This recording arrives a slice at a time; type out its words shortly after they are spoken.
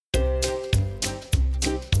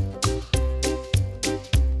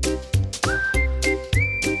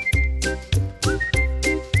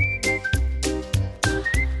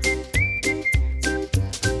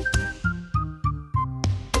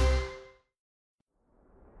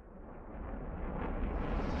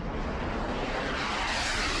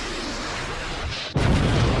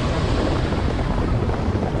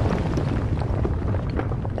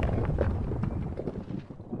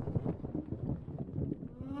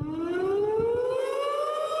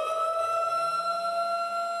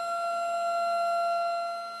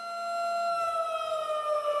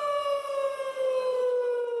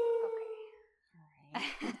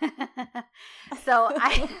So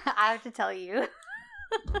I have to tell you.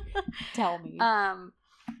 Tell me.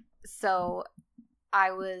 So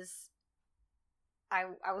I was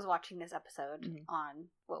watching this episode on,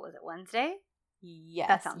 what was it, Wednesday? Yes,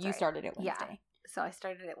 that sounds you right. started it Wednesday. Yeah. So I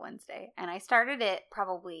started it Wednesday, and I started it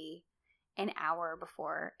probably an hour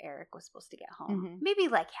before Eric was supposed to get home. Maybe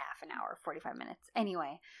like half an hour, 45 minutes.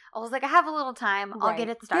 Anyway, I was like, I have a little time. I'll get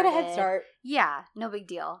it started. Get a head start. Yeah, no big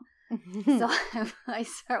deal. So I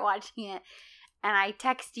start watching it, and I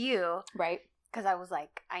text you. Right. Because I was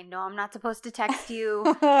like, I know I'm not supposed to text you.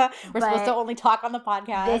 We're supposed to only talk on the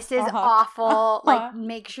podcast. This is awful. Like,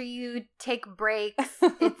 make sure you take breaks.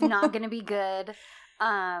 It's not going to be good.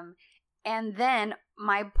 And then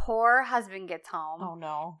my poor husband gets home. Oh,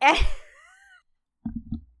 no.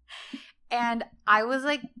 And I was,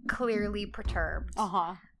 like, clearly perturbed.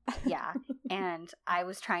 Uh-huh. Yeah. And I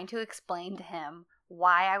was trying to explain to him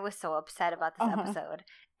why I was so upset about this episode.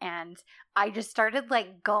 And I just started,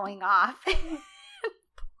 like, going off.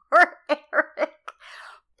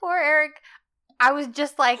 Poor Eric. I was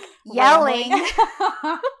just, like, yelling.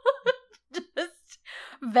 Just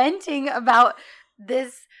venting about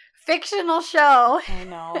this fictional show. I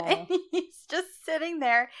know. And he's just sitting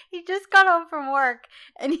there. He just got home from work,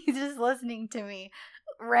 and he's just listening to me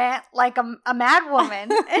rant like a mad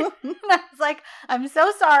woman. And I was like, I'm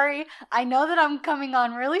so sorry. I know that I'm coming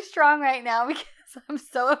on really strong right now because I'm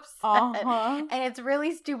so upset. And it's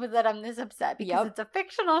really stupid that I'm this upset because it's a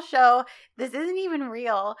fictional show. This isn't even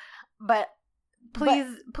real. But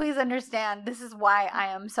please understand, this is why I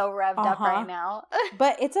am so revved up right now.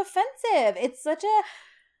 But it's offensive. It's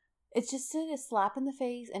just a slap in the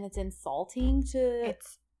face, and it's insulting to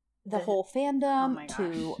the whole fandom,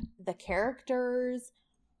 to the characters.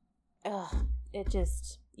 Ugh, it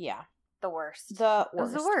just, The worst. The worst. It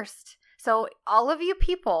was the worst. So all of you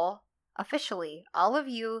people, officially, all of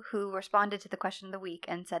you who responded to the question of the week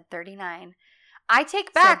and said 39, I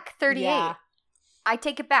take back 38. Yeah. I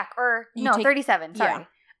take it back. Or, 37. Sorry. Yeah.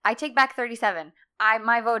 I take back 37.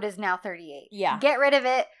 My vote is now 38. Yeah. Get rid of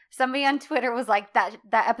it. Somebody on Twitter was like, that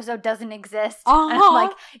episode doesn't exist. And I'm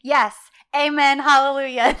like, yes. Amen.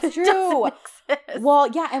 Hallelujah. It's true. Well,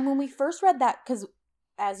 yeah. And when we first read that, because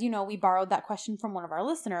as you know, we borrowed that question from one of our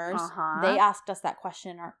listeners. They asked us that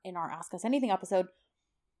question in our Ask Us Anything episode.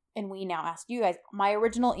 And we now asked you guys. My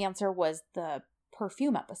original answer was the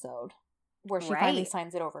perfume episode, where she finally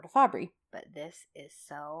signs it over to Fabri. But this is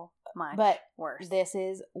so much worse. This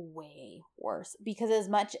is way worse. Because as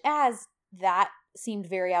much as that seemed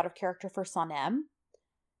very out of character for Sanem,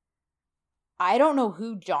 I don't know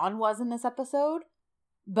who John was in this episode,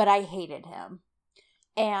 but I hated him.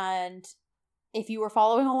 And if you were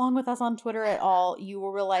following along with us on Twitter at all, you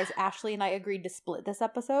will realize Ashley and I agreed to split this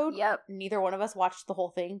episode. Yep. Neither one of us watched the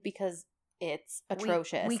whole thing because it's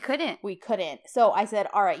atrocious. We couldn't. So I said,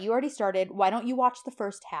 all right, you already started. Why don't you watch the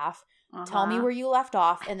first half? Tell me where you left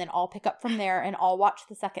off, and then I'll pick up from there, and I'll watch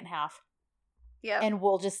the second half. Yeah. And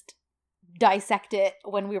we'll just dissect it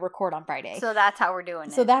when we record on Friday. So that's how we're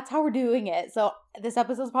doing it. So this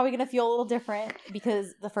episode's probably going to feel a little different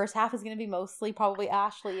because the first half is going to be mostly probably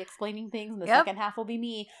Ashley explaining things, and the second half will be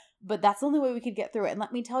me. But that's the only way we could get through it. And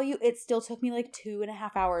let me tell you, it still took me like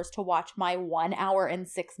 2.5 hours to watch my 1 hour and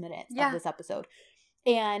 6 minutes of this episode.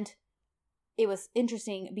 And it was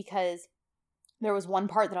interesting because there was one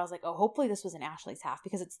part that I was like, oh, hopefully this was in Ashley's half,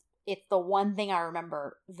 because it's the one thing I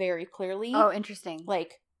remember very clearly. Oh, interesting.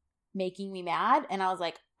 Like, making me mad. And I was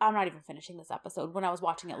like, I'm not even finishing this episode when I was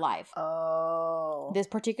watching it live. Oh. This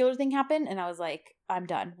particular thing happened, and I was like, I'm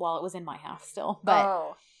done. Well, it was in my half still.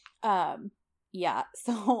 But, yeah.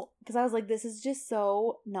 So, because I was like, this is just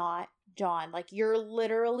so not John. Like, you're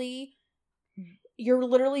literally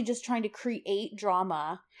just trying to create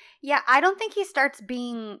drama. Yeah, I don't think he starts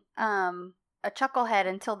being a chucklehead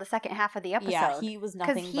until the second half of the episode. Yeah, he was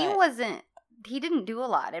nothing because he didn't do a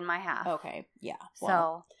lot in my half. Okay, yeah.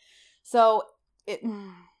 Well,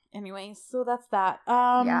 Anyway, so that's that.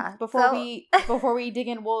 Before we dig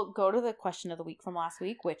in, we'll go to the question of the week from last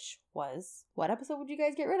week, which was, what episode would you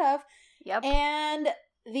guys get rid of? Yep. And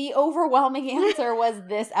the overwhelming answer was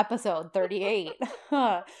this episode, 38.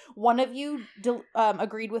 One of you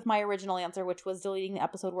agreed with my original answer, which was deleting the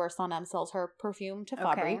episode where Sanem sells her perfume to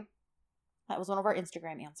Fabri. Okay. That was one of our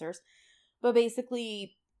Instagram answers. But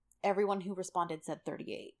basically, everyone who responded said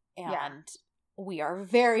 38. And we are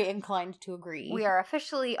very inclined to agree. We are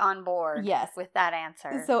officially on board with that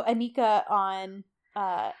answer. So Anika on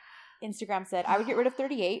Instagram said, I would get rid of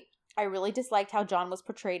 38. I really disliked how John was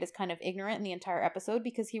portrayed as kind of ignorant in the entire episode,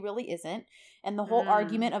 because he really isn't. And the whole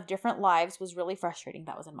argument of different lives was really frustrating.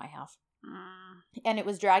 That was in my half. And it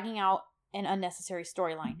was dragging out an unnecessary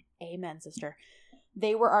storyline. Amen, sister.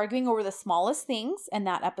 They were arguing over the smallest things, and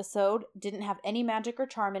that episode didn't have any magic or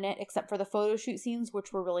charm in it except for the photo shoot scenes,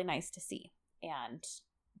 which were really nice to see. And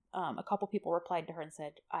a couple people replied to her and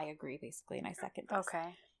said, I agree, basically, and I second this.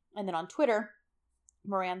 Okay. And then on Twitter,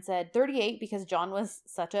 Moran said 38 because John was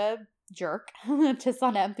such a jerk to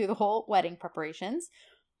Sanem through the whole wedding preparations.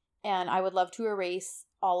 And I would love to erase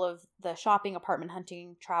all of the shopping, apartment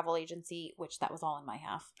hunting, travel agency, which that was all in my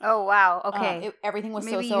half. Oh, wow. Okay. Everything was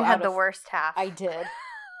Maybe so you had out the of, worst half. I did.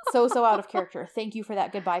 So out of character. Thank you for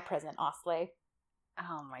that goodbye present, Osley.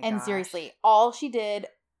 Oh my god. And seriously, all she did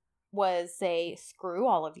was say, screw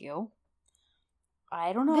all of you.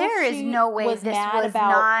 I don't know. There is no way this was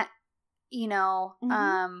not, you know,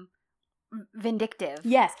 vindictive.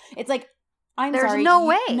 Yes. It's like, There's sorry. no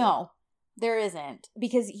way. No, there isn't.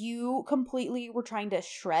 Because you completely were trying to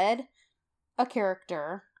shred a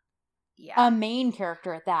character. Yeah. A main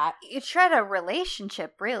character at that. You shred a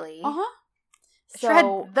relationship, really. Uh-huh. Shred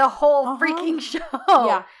the whole freaking show.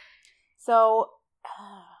 Yeah. So,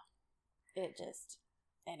 it just...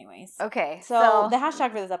 Anyways. Okay. So the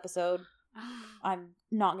hashtag for this episode, I'm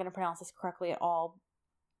not going to pronounce this correctly at all.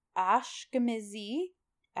 Ashkemize,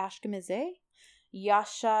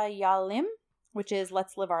 Yasha Yalim, which is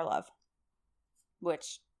Let's Live Our Love.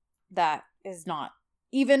 Which, that is not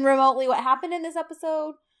even remotely what happened in this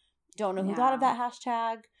episode. Don't know who thought of that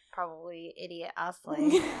hashtag. Probably idiot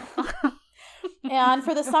Osley. And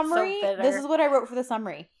for the summary, So this is what I wrote for the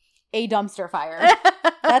summary. A dumpster fire.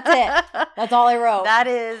 That's it. That's all I wrote. That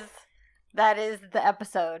is the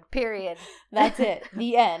episode. Period. That's it.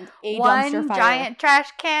 The end. A One dumpster fire. giant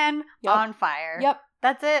trash can on fire. Yep.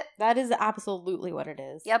 That's it. That is absolutely what it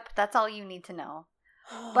is. Yep. That's all you need to know.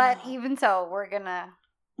 But even so, we're gonna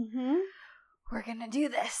do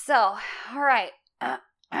this. So, all right.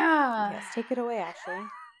 Yes, take it away, Ashley.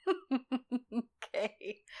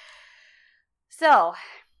 Okay. So,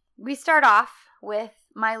 we start off with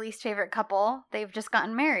my least favorite couple. They've just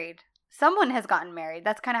gotten married. Someone has gotten married.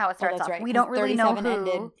 That's kind of how it starts off. Right. We don't really know who.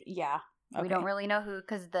 Ended. Yeah. Okay. We don't really know who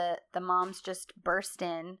because the moms just burst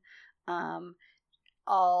in,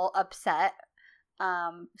 all upset.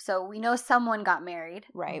 So we know someone got married.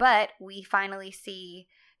 Right. But we finally see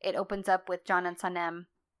it opens up with John and Sanem.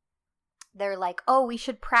 They're like, oh, we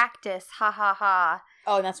should practice. Ha ha ha.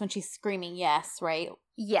 Oh, and that's when she's screaming yes, right?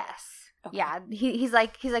 Yes. Okay. Yeah. He's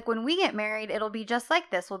like, when we get married, it'll be just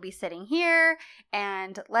like this. We'll be sitting here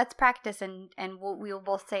and let's practice and we'll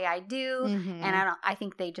both say I do. Mm-hmm. And I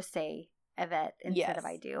think they just say Yvette instead of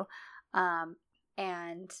I do.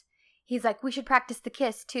 And he's like, we should practice the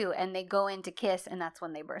kiss too. And they go in to kiss and that's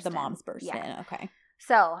when they burst in. The moms burst in. Okay.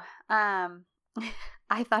 So,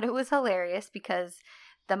 I thought it was hilarious because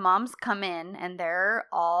the moms come in and they're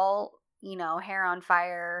all, you know, hair on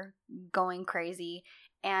fire, going crazy.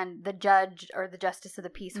 And the judge or the justice of the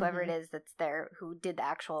peace, whoever it is that's there, who did the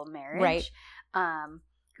actual marriage,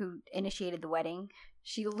 who initiated the wedding,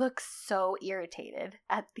 she looks so irritated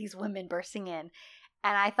at these women bursting in.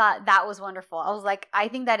 And I thought that was wonderful. I was like, I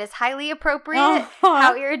think that is highly appropriate,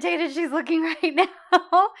 how irritated she's looking right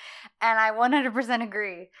now. And I 100%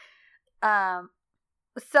 agree.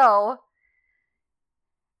 So,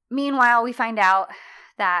 meanwhile, we find out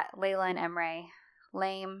that Layla and Emre,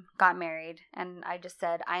 Lame, got married. And I just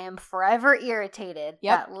said, I am forever irritated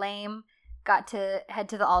that Lame got to head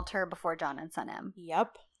to the altar before John and Sanem.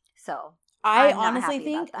 Yep. So, I honestly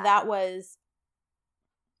think that was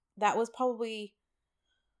probably,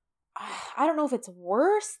 I don't know if it's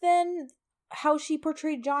worse than how she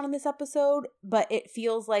portrayed John in this episode, but it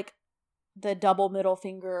feels like the double middle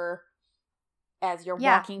finger as you're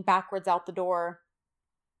walking backwards out the door.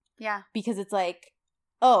 Yeah. Because it's like,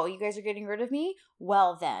 oh, you guys are getting rid of me?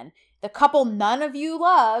 Well then, the couple none of you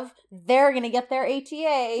love, they're going to get their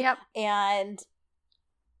ATA. Yep. And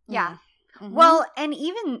yeah. Mm-hmm. Well, and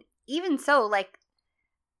even so, like,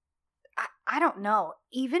 I don't know,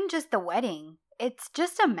 even just the wedding, it's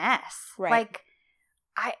just a mess. Right. Like,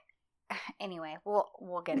 anyway,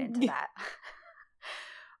 we'll get into that.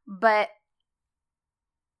 But,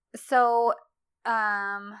 so,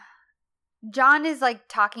 John is like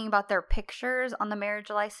talking about their pictures on the marriage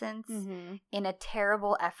license in a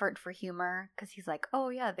terrible effort for humor because he's like, oh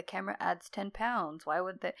yeah, the camera adds 10 pounds. Why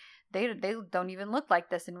would they don't even look like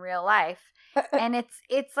this in real life. And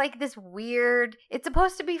it's like this weird, it's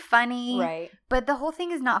supposed to be funny, right? But the whole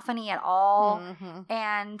thing is not funny at all.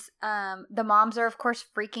 And the moms are of course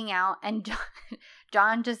freaking out and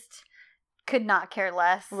John just could not care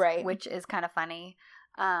less, right? Which is kind of funny.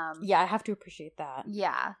 Yeah, I have to appreciate that.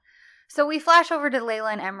 Yeah. So we flash over to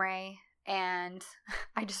Layla and Emre, and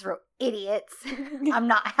I just wrote idiots. I'm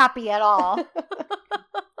not happy at all.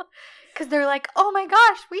 because they're like, oh my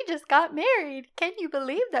gosh, we just got married. Can you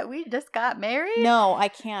believe that we just got married? No, I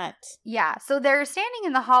can't. Yeah, so they're standing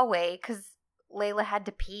in the hallway because Layla had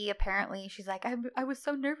to pee, apparently. She's like, I was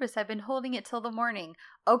so nervous. I've been holding it till the morning.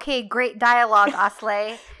 Okay, great dialogue,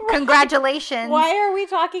 Asley. Right. Congratulations. Why are we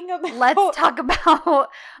talking about... Let's talk about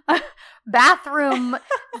bathroom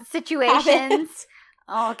situations.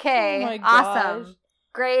 Okay, oh my awesome. gosh.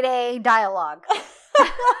 Grade A dialogue.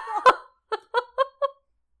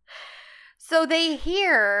 So they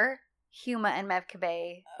hear Huma and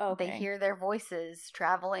Mevkibe. Okay. They hear their voices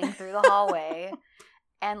traveling through the hallway.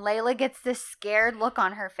 And Layla gets this scared look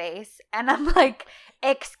on her face. And I'm like,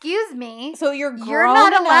 excuse me. So you're grown You're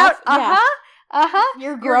not allowed. enough,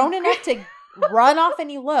 You're grown enough to run off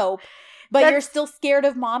and elope, but you're still scared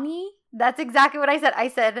of mommy? That's exactly what I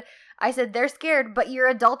said. I said, they're scared, but you're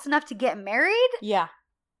adults enough to get married? Yeah.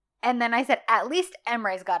 And then I said, at least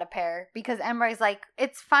Emre's got a pair. Because Emre's like,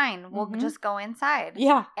 it's fine. We'll just go inside.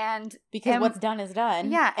 Yeah. And because what's done is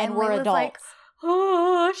done. Yeah. And we're Layla's adults. like,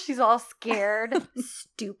 oh, she's all scared.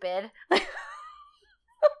 Stupid. And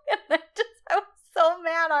I was so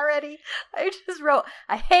mad already. I just wrote,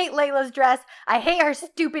 I hate Layla's dress. I hate her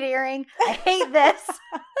stupid earring. I hate this.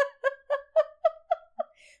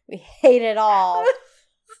 We hate it all.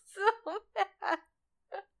 So mad.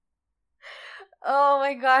 Oh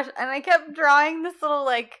my gosh. And I kept drawing this little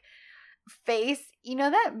like face. You know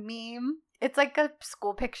that meme? It's like a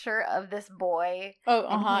school picture of this boy. Oh,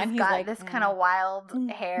 and he's got like, this kind of wild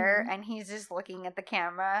hair, and he's just looking at the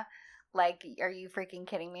camera like, are you freaking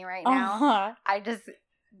kidding me right now? I just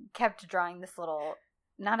kept drawing this little,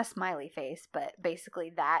 not a smiley face, but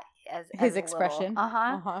basically that as his expression.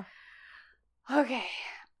 Okay.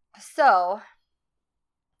 So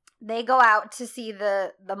they go out to see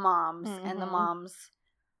the moms, and the moms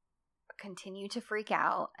continue to freak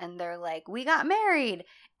out, and they're like, we got married,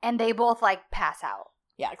 and they both like pass out.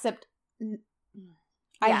 Yeah, except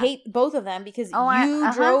I hate both of them because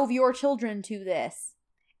you drove your children to this.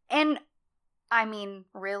 And I mean,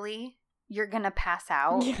 really? You're gonna pass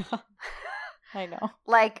out? Yeah. I know.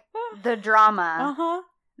 Like the drama.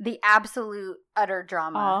 The absolute utter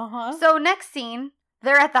drama. So next scene,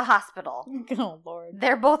 they're at the hospital. Oh, Lord.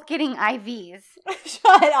 They're both getting IVs.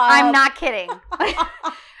 Shut up. I'm not kidding.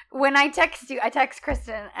 When I text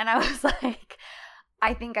Kristen, and I was like,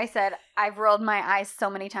 I think I said, I've rolled my eyes so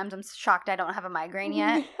many times, I'm shocked I don't have a migraine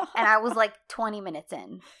yet. And I was like 20 minutes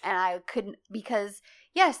in, and I couldn't, because,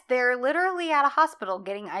 yes, they're literally at a hospital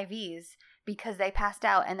getting IVs because they passed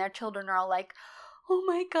out, and their children are all like, oh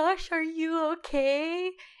my gosh, are you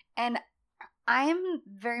okay? And I'm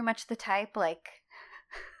very much the type, like,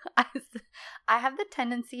 I have the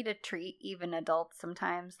tendency to treat even adults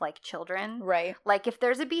sometimes like children. Right. Like if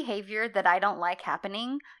there's a behavior that I don't like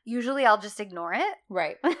happening, usually I'll just ignore it.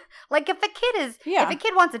 Right. Like if a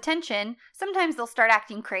kid wants attention, sometimes they'll start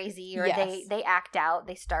acting crazy, or they act out,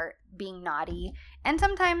 they start being naughty. And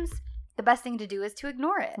sometimes the best thing to do is to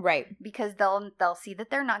ignore it. Right. Because they'll see that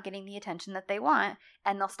they're not getting the attention that they want,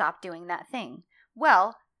 and they'll stop doing that thing.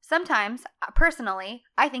 Well, sometimes, personally,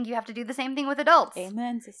 I think you have to do the same thing with adults.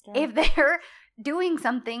 Amen, sister. If they're doing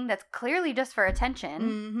something that's clearly just for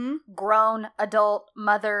attention, grown, adult,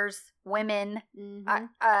 mothers, women,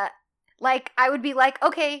 like, I would be like,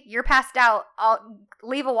 okay, you're passed out. I'll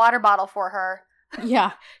leave a water bottle for her.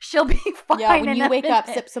 Yeah. She'll be fine. Yeah, when you wake up,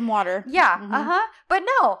 sip some water. Yeah, But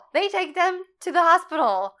no, they take them to the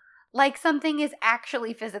hospital like something is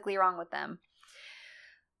actually physically wrong with them.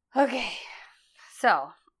 Okay, so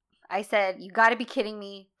I said, you got to be kidding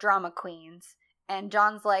me, drama queens. And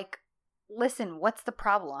John's like, listen, what's the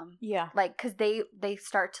problem? Yeah. Like, because they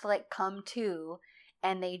start to, like, come to,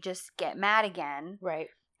 and they just get mad again. Right.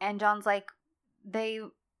 And John's like, they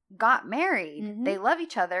got married. They love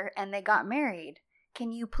each other, and they got married.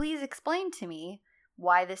 Can you please explain to me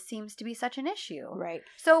why this seems to be such an issue? Right.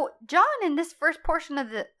 So John, in this first portion of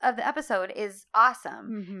the episode, is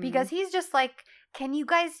awesome. Because he's just like, can you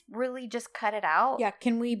guys really just cut it out? Yeah,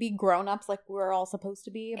 can we be grown-ups like we're all supposed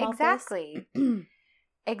to be about this?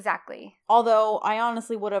 Exactly. Although, I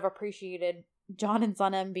honestly would have appreciated John and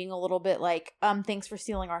Sanem being a little bit like, thanks for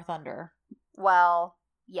stealing our thunder. Well,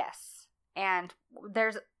 yes. And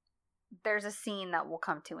there's a scene that we'll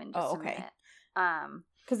come to in just a minute.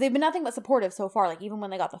 Because they've been nothing but supportive so far. Like, even when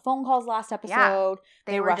they got the phone calls last episode,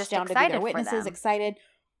 they were rushed just down to be their witnesses, excited.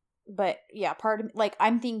 But, yeah, part of me, like,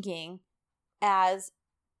 I'm thinking, as,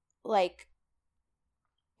 like,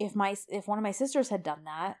 if one of my sisters had done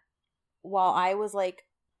that while I was, like,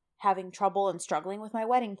 having trouble and struggling with my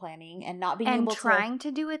wedding planning and not being able to... And trying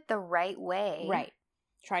to do it the right way. Right.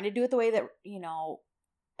 Trying to do it the way that, you know,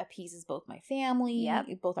 appeases both my family, Yep.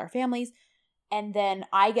 both our families. And then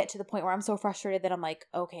I get to the point where I'm so frustrated that I'm like,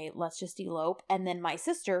 okay, let's just elope. And then my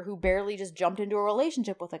sister, who barely just jumped into a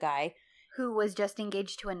relationship with a guy, who was just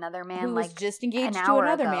engaged to another man, who was just engaged an to hour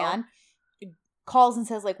another ago. man, calls and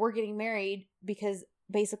says, like, we're getting married because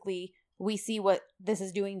basically we see what this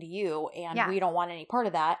is doing to you and Yeah. we don't want any part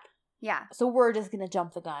of that. Yeah. So we're just going to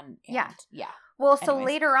jump the gun. And, yeah. Well, so Anyways.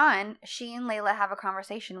 later on, she and Layla have a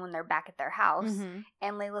conversation when they're back at their house. Mhm.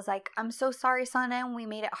 And Layla's like, I'm so sorry, Sanem. We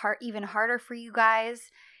made it even harder for you guys.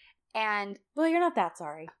 And Well, you're not that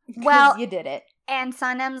sorry. 'Cause Well- you did it. And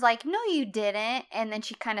Sanem's like, no, you didn't. And then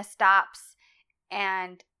she kind of stops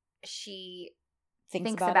and she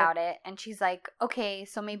thinks about it. And she's like, okay,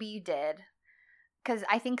 so maybe you did. Because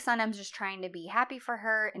I think Sanem's just trying to be happy for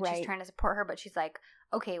her and Right. she's trying to support her. But she's like,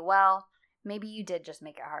 okay, well, maybe you did just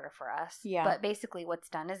make it harder for us. Yeah. But basically what's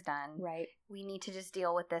done is done. Right. We need to just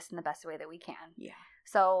deal with this in the best way that we can. Yeah.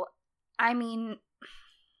 So, I mean,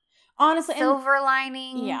 Honestly, silver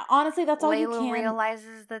lining. yeah. Honestly, that's all you Layla can.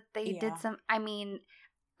 realizes that they Yeah. did some. I mean,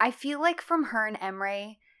 I feel like from her and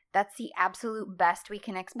Emre, that's the absolute best we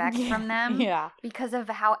can expect from them. Yeah. Because of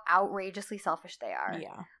how outrageously selfish they are.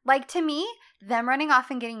 Yeah. Like, to me, them running off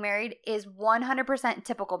and getting married is 100%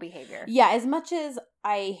 typical behavior. Yeah. As much as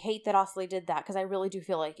I hate that Osley did that, because I really do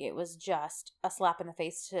feel like it was just a slap in the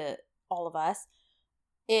face to all of us,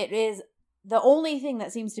 it is the only thing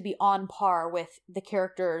that seems to be on par with the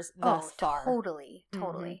characters thus far. Totally. Mhm.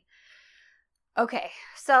 Totally. Okay,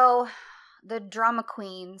 so the drama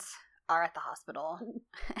queens are at the hospital.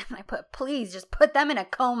 And I put, please just put them in a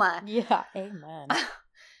coma. Yeah. Amen.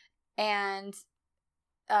 And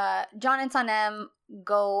John and Sanem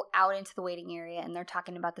go out into the waiting area and they're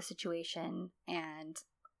talking about the situation and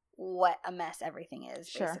what a mess everything is,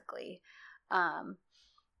 Sure. basically.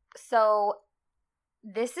 So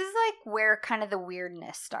this is like where kind of the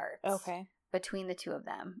weirdness starts. Okay. Between the two of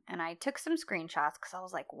them. And I took some screenshots because I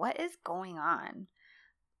was like, what is going on?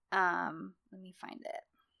 Let me find it.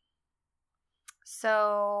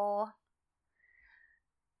 So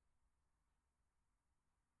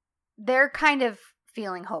they're kind of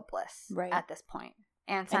feeling hopeless Right. at this point.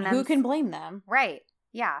 And And who Sanem's- can blame them? Right.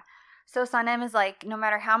 Yeah. So Sanem is like, no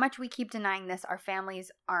matter how much we keep denying this, our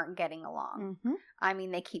families aren't getting along. Mm-hmm. I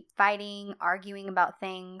mean, they keep fighting, arguing about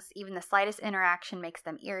things. Even the slightest interaction makes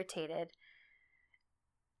them irritated.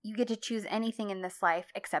 You get to choose anything in this life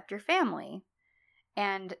except your family.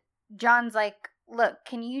 And John's like, look,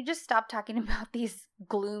 can you just stop talking about these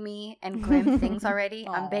gloomy and grim things already?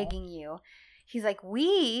 I'm Aw. begging you. He's like,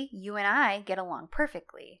 you and I get along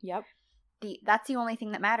perfectly. Yep. That's the only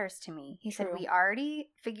thing that matters to me. He said, True. we already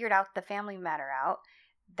figured out the family matter out.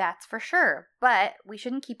 That's for sure. But we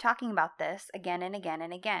shouldn't keep talking about this again and again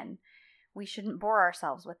and again. We shouldn't bore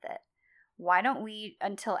ourselves with it. Why don't we,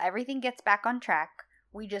 until everything gets back on track,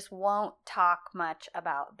 we just won't talk much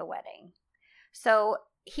about the wedding. So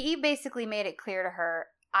he basically made it clear to her,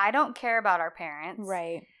 I don't care about our parents.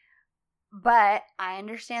 Right. But I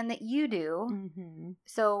understand that you do. Mm-hmm.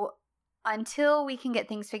 So until we can get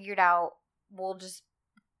things figured out, we'll just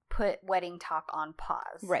put wedding talk on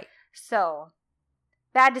pause. Right. So,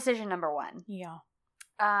 bad decision number one. Yeah.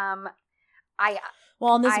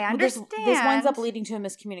 Well, and this I this winds up understand. leading to a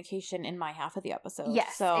miscommunication in my half of the episode.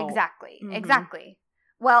 Yes, So, exactly. Mhm. Exactly.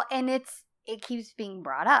 Well, and it keeps being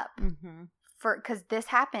brought up Mm-hmm. because this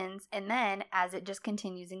happens, and then as it just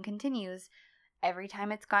continues and continues, every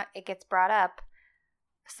time it gets brought up,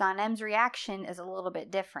 Sanem's reaction is a little bit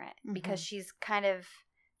different because she's kind of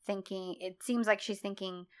thinking, it seems like she's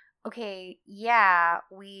thinking, okay, yeah,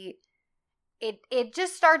 it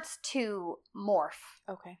just starts to morph.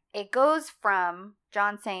 Okay. It goes from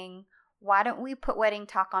John saying, why don't we put wedding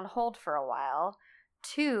talk on hold for a while,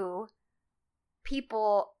 to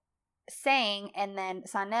people saying, and then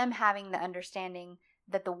Sanem having the understanding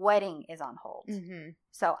that the wedding is on hold. Mm-hmm.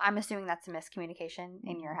 So I'm assuming that's a miscommunication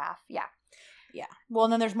in your half. Yeah. Yeah. Well,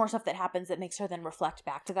 and then there's more stuff that happens that makes her then reflect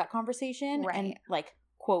back to that conversation and, Right. like,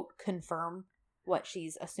 quote, confirm what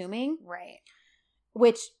she's assuming. Right.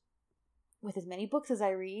 Which, with as many books as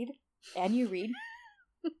I read, and you read,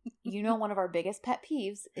 you know one of our biggest pet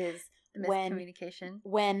peeves is The when miscommunication.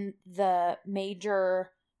 the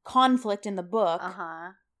major conflict in the book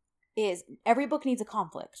Uh-huh. is every book needs a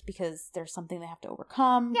conflict because there's something they have to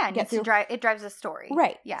overcome. Yeah, get through. it drives the story.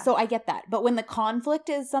 Right. Yeah. So I get that. But when the conflict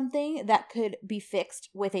is something that could be fixed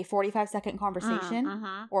with a 45-second conversation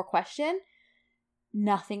Mhm. or question,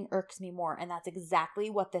 nothing irks me more. And that's exactly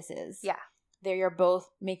what this is. Yeah. They are both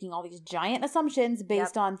making all these giant assumptions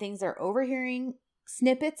based on things they're overhearing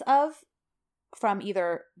snippets of from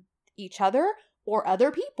either each other or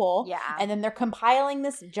other people. Yeah. And then they're compiling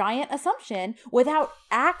this giant assumption without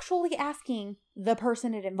actually asking the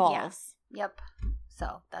person it involves. Yeah. Yep.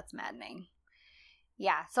 So that's maddening.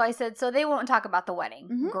 Yeah. So I said, so they won't talk about the wedding.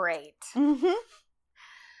 Mm-hmm. Great. Mm-hmm.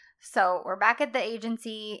 So we're back at the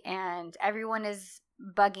agency and everyone is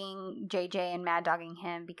bugging JJ and mad dogging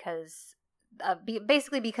him because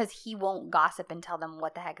basically because he won't gossip and tell them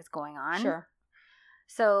what the heck is going on. Sure.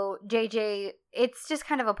 So JJ, it's just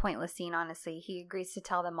kind of a pointless scene, honestly. He agrees to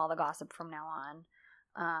tell them all the gossip from now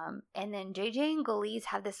on. And then JJ and Gulise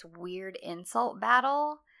have this weird insult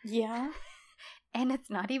battle. Yeah. And it's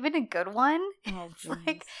not even a good one. Oh, it's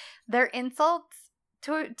like their insults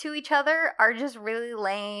to each other are just really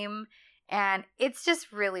lame. And it's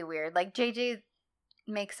just really weird. Like JJ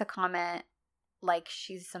makes a comment like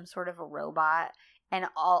she's some sort of a robot. And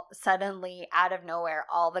all suddenly, out of nowhere,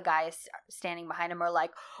 all the guys standing behind him are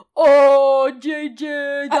like, "Oh,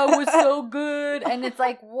 JJ, that was so good." And it's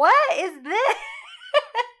like, what is this?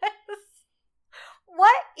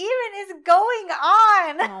 What even is going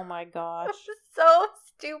on? Oh my gosh. This is so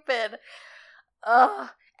stupid. Ugh.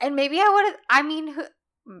 And maybe I would have,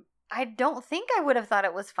 I don't think I would have thought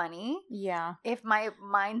it was funny. Yeah. If my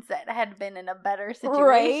mindset had been in a better situation.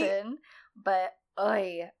 Right? But,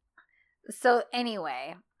 oy. So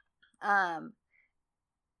anyway,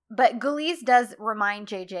 but Gulise does remind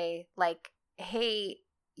JJ, like, hey,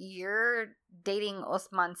 you're dating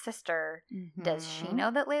Osman's sister. Mm-hmm. Does she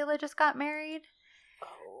know that Layla just got married?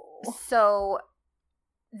 Oh. So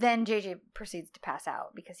then JJ proceeds to pass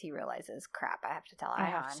out because he realizes, crap, I have to tell I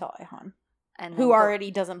Ihan. have to tell Ihan. And who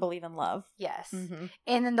already doesn't believe in love. Yes. Mm-hmm.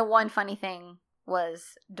 And then the one funny thing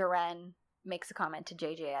was Doreen makes a comment to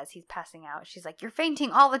JJ as he's passing out. She's like, "You're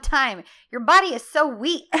fainting all the time. Your body is so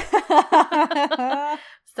weak."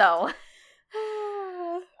 So,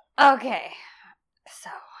 okay. So,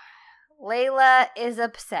 Layla is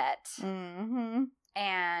upset. Mm-hmm.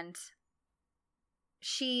 And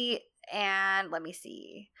let me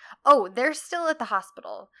see. Oh, they're still at the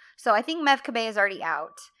hospital. So I think Mevkabe is already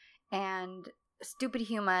out. And Stupid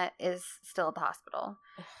Huma is still at the hospital.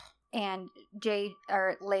 And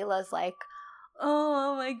Layla's like,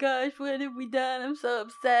 "Oh my gosh, what have we done? I'm so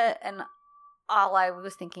upset." And all I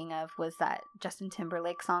was thinking of was that Justin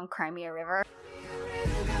Timberlake song, "Cry Me a River."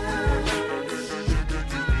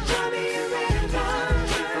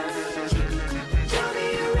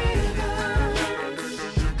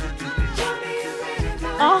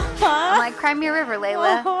 I'm like, "Cry me a river,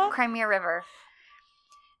 Layla. Cry me a river."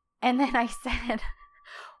 And then I said,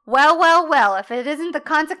 well, if it isn't the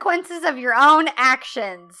consequences of your own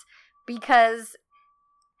actions. Because,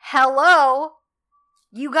 hello,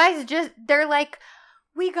 you guys they're like,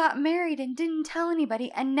 "We got married and didn't tell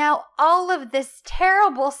anybody, and now all of this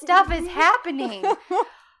terrible stuff is happening.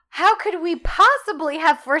 How could we possibly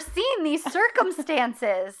have foreseen these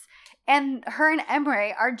circumstances?" And her and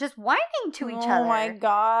Emre are just whining to each other. Oh my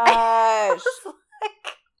gosh. I was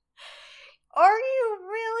like, are you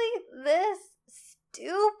really this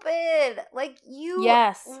stupid? Like, you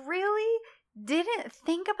really didn't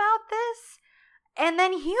think about this? And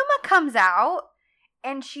then Huma comes out,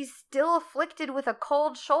 and she's still afflicted with a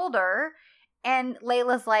cold shoulder. And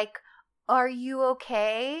Layla's like, "Are you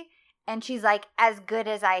okay?" And she's like, "As good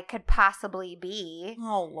as I could possibly be."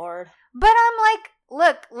 Oh, Lord. But I'm like,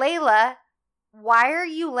 look, Layla, why are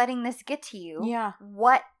you letting this get to you? Yeah.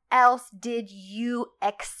 What else did you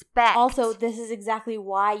expect? Also, this is exactly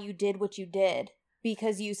why you did what you did.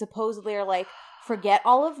 Because you supposedly are like, forget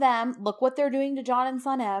all of them. Look what they're doing to John and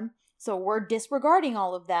Sanem. So we're disregarding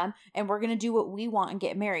all of them. And we're going to do what we want and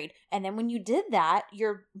get married. And then when you did that,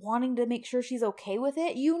 you're wanting to make sure she's okay with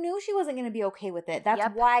it. You knew she wasn't going to be okay with it.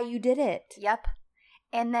 That's why you did it. Yep.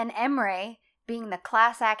 And then Emre, being the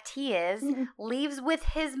class act he is, leaves with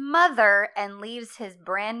his mother and leaves his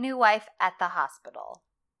brand new wife at the hospital.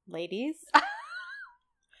 Ladies,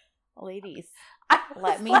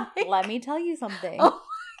 let me tell you something. Oh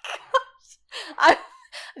my gosh.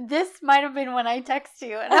 This might have been when I text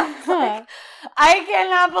you, and I was like, I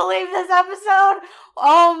cannot believe this episode.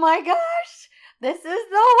 Oh my gosh, this is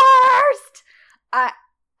the worst.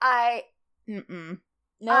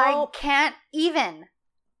 No, I can't even.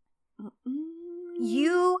 Mm-mm.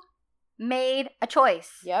 You made a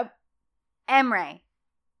choice. Yep. Emre.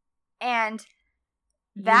 And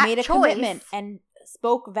that you made a commitment and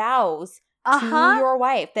spoke vows to your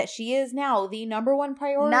wife that she is now the number one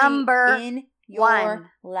priority in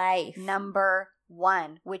your life. Number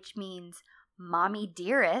one, which means mommy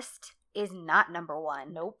dearest is not number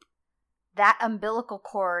one. Nope. That umbilical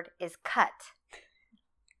cord is cut.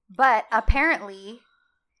 But apparently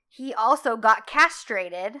he also got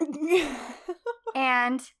castrated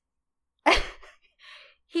and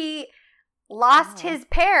he lost his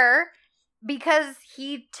pair because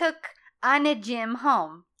he took Anna Jim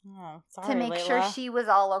home to make Layla. sure she was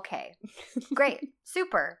all okay. Great.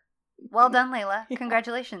 Super. Well done, Layla.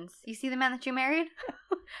 Congratulations. You see the man that you married?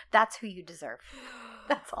 That's who you deserve.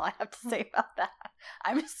 That's all I have to say about that.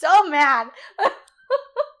 I'm so mad.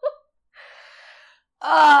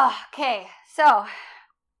 Okay. So,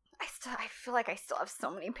 I feel like I still have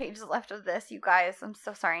so many pages left of this, you guys. I'm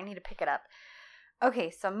so sorry. I need to pick it up.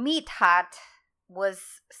 Okay, so Meatheart was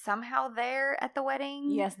somehow there at the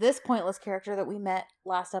wedding. Yes, this pointless character that we met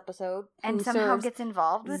last episode. And somehow gets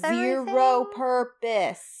involved with zero everything.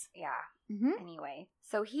 purpose. Yeah. Mm-hmm. Anyway,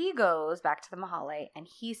 so he goes back to the Mahale and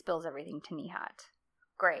he spills everything to Nihat.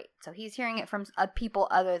 Great. So he's hearing it from people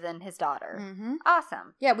other than his daughter. Mm-hmm.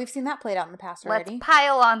 Awesome. Yeah, we've seen that played out in the past already. Let's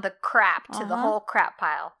pile on the crap to the whole crap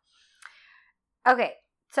pile. Okay,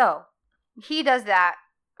 so he does that.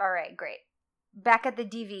 All right, great. Back at the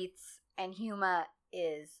Devites, and Huma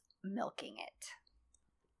is milking it.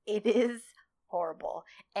 It is horrible.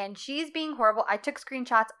 And she's being horrible. I took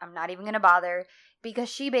screenshots. I'm not even going to bother because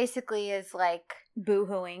she basically is like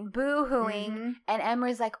boo-hooing. Mm-hmm. And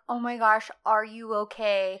Emery's like, oh my gosh, are you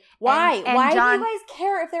okay? Why? And Why John, do you guys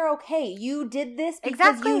care if they're okay? You did this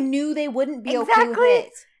because you knew they wouldn't be okay with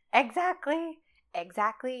it. Exactly.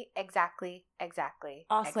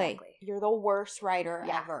 Honestly, you're the worst writer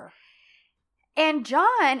ever. And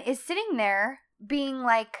John is sitting there being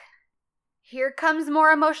like, here comes more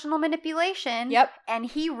emotional manipulation. Yep. And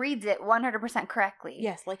he reads it 100% correctly.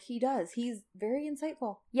 Yes, like he does. He's very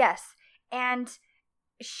insightful. Yes. And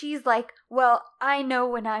she's like, well, I know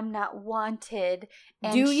when I'm not wanted.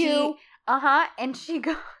 And do you? And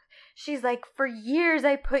she's like, for years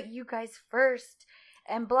I put you guys first.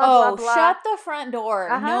 And blah, blah, blah. Shut the front door.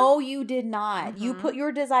 No, you did not. Mm-hmm. You put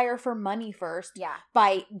your desire for money first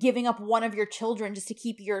by giving up one of your children just to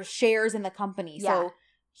keep your shares in the company. Yeah. So,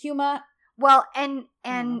 Huma. Well, and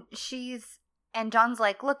John's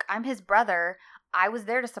like, look, I'm his brother. I was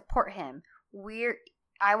there to support him.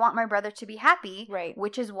 I want my brother to be happy. Right.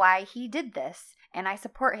 Which is why he did this. And I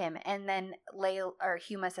support him. And then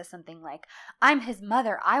Huma says something like, I'm his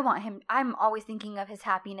mother. I'm always thinking of his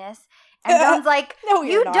happiness. And John's like, no,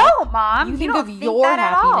 you don't, Mom. You think don't of think your that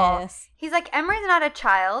happiness. At all. He's like, Emery's not a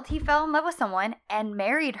child. He fell in love with someone and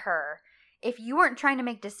married her. If you weren't trying to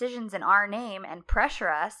make decisions in our name and pressure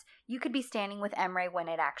us, you could be standing with Emery when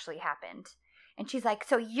it actually happened. And she's like,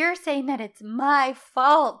 so you're saying that it's my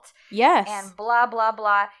fault. Yes. And blah, blah,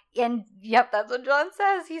 blah. And yep, that's what John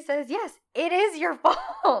says. He says, yes, it is your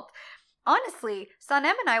fault. Honestly,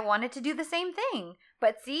 Sanem and I wanted to do the same thing.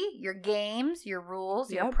 But see, your games, your rules,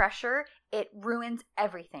 your pressure, it ruins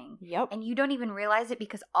everything. Yep. And you don't even realize it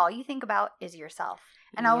because all you think about is yourself.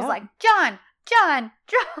 And I was like, John.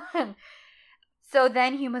 So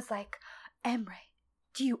then Huma's like, Emery,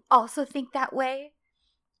 do you also think that way?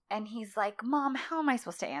 And he's like, Mom, how am I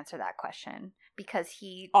supposed to answer that question? Because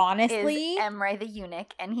he honestly is Emery the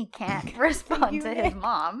eunuch and he can't respond to his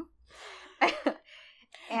mom.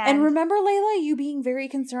 And remember, Layla, you being very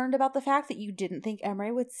concerned about the fact that you didn't think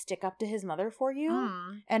Emery would stick up to his mother for you?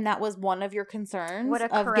 And that was one of your concerns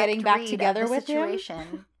of getting back together with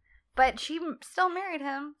him? But she still married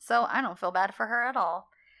him, so I don't feel bad for her at all.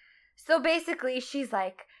 So basically, she's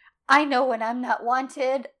like, I know when I'm not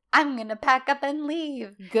wanted, I'm going to pack up and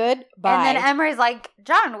leave. Goodbye. And then Emery's like,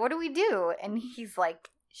 John, what do we do? And he's like,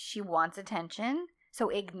 she wants attention, so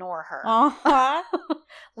ignore her.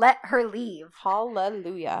 Let her leave.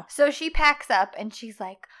 Hallelujah. So she packs up and she's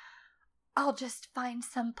like, I'll just find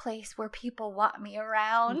some place where people want me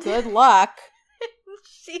around. Good luck.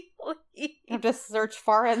 She leaves. You have to search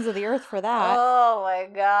far ends of the earth for that. Oh my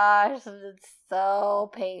gosh. It's so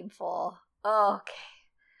painful. Okay.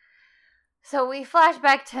 So we flash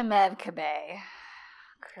back to Mevkibe.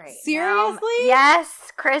 Great. Seriously?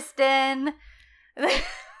 Yes, Kristen. Oh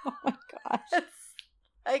my gosh. It's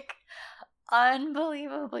like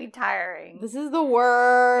unbelievably tiring. This is the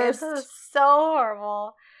worst. This is so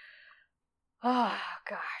horrible. Oh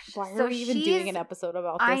gosh. Why are we even doing an episode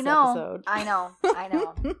about this episode? I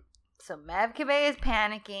know. So Mevkibe is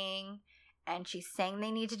panicking and she's saying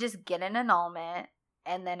they need to just get an annulment.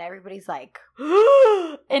 And then everybody's like,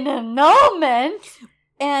 an annulment?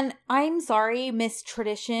 And I'm sorry, Miss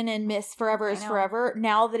Tradition and Miss Forever is Forever.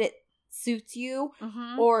 Now that it suits you,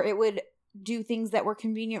 or it would do things that were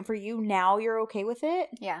convenient for you, now you're okay with it?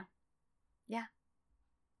 Yeah. Yeah.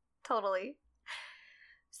 Totally.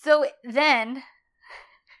 So then,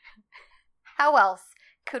 how else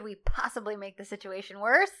could we possibly make the situation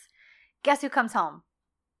worse? Guess who comes home?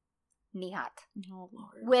 Nihat. Oh,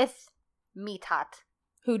 Lord. With Mithat.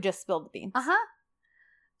 Who just spilled the beans. Uh-huh.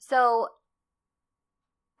 So,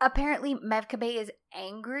 apparently Mevkabe is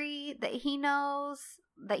angry that he knows,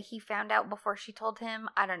 that he found out before she told him.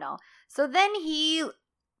 I don't know. So then he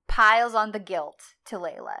piles on the guilt to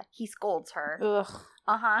Layla. He scolds her. Ugh.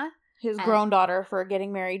 Uh-huh. His grown daughter for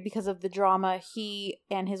getting married because of the drama he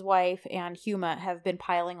and his wife and Huma have been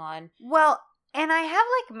piling on. Well, and I have,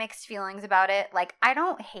 like, mixed feelings about it. Like, I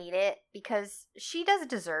don't hate it because she does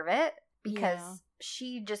deserve it because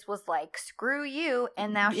she just was like, screw you,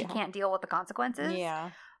 and now she can't deal with the consequences. Yeah.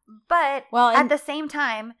 But at the same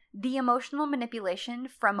time, the emotional manipulation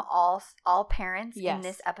from all parents in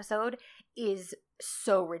this episode is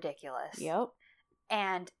so ridiculous. Yep.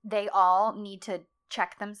 And they all need to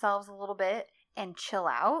check themselves a little bit and chill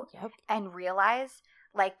out and realize,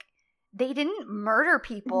 like, they didn't murder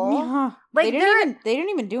people. Yeah. Like, they didn't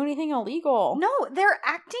even do anything illegal. No, they're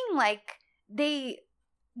acting like they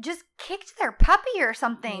just kicked their puppy or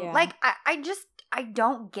something. Yeah. Like, I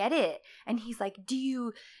don't get it. And he's like, do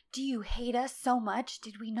you hate us so much?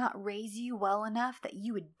 Did we not raise you well enough that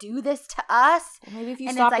you would do this to us? Well, maybe if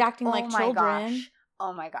you stopped acting like children.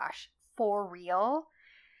 Oh my gosh. For real?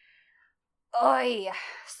 Oy.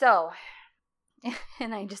 So,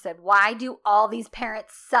 and I just said, why do all these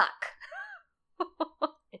parents suck?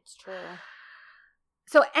 It's true.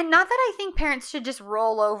 So, and not that I think parents should just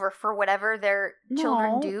roll over for whatever their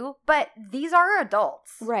children do, but these are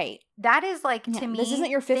adults. Right. That is, like, to me, this isn't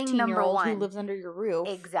your 15-year-old who lives under your roof.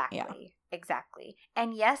 Exactly. Yeah. Exactly.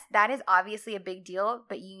 And yes, that is obviously a big deal,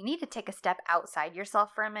 but you need to take a step outside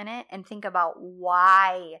yourself for a minute and think about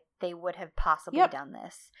why they would have possibly done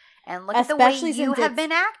this. And look at the way you have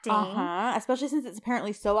been acting. Especially since it's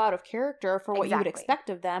apparently so out of character for what you would expect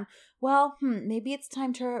of them. Well, maybe it's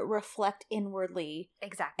time to reflect inwardly.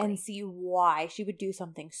 Exactly. And see why she would do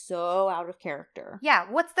something so out of character. Yeah.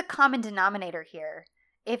 What's the common denominator here?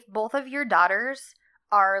 If both of your daughters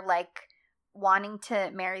are, like, wanting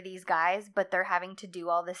to marry these guys, but they're having to do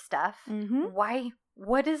all this stuff, why?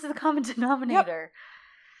 What is the common denominator?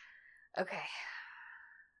 Okay.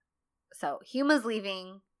 So, Huma's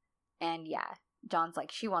leaving, and John's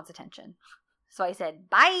like, she wants attention. So I said,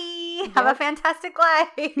 bye! Have a fantastic life!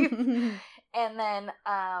 And then,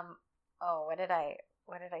 what did I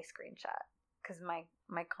screenshot? Because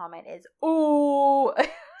my comment is, ooh!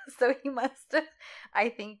 So he must have, I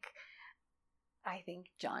think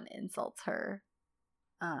John insults her.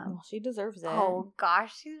 Well, she deserves it. Oh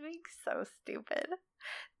gosh, she's being so stupid.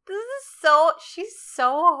 She's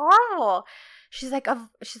so horrible. She's like,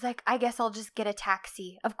 I guess I'll just get a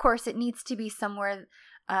taxi. Of course, it needs to be somewhere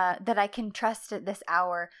that I can trust at this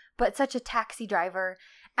hour. But such a taxi driver,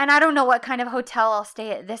 and I don't know what kind of hotel I'll stay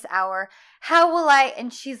at this hour. How will I?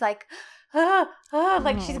 And she's like,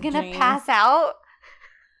 like she's gonna pass out.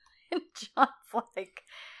 And John's like,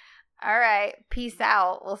 all right, peace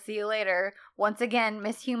out. We'll see you later. Once again,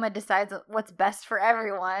 Miss Huma decides what's best for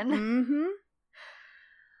everyone. Mm-hmm.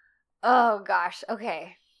 Oh, gosh.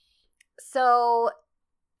 Okay. So,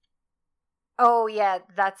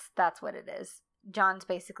 that's what it is. John's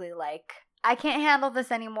basically like, I can't handle this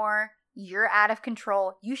anymore. You're out of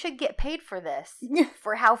control. You should get paid for this,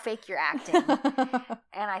 for how fake you're acting.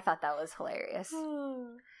 And I thought that was hilarious.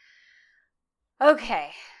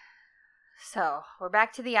 Okay. So, we're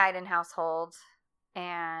back to the Iden household,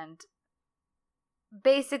 and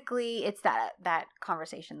basically it's that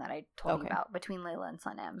conversation that I told you about between Layla and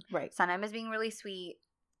Sanem. Right. Sanem is being really sweet.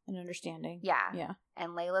 And understanding. Yeah.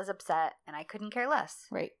 And Layla's upset, and I couldn't care less.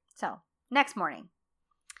 Right. So, next morning,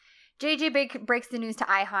 JJ breaks the news to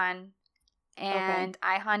Ihan, and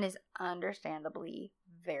Ihan is understandably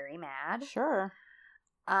very mad. Sure.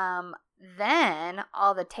 Then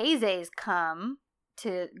all the Tazes come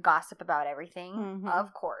to gossip about everything,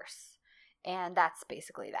 of course. And that's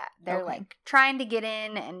basically that. They're like trying to get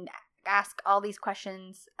in and ask all these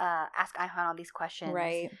questions, ask Ihan all these questions.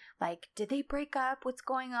 Right. Like, did they break up? What's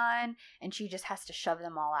going on? And she just has to shove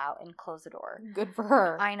them all out and close the door. Good for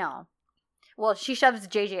her. I know. Well, she shoves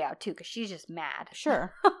JJ out too because she's just mad.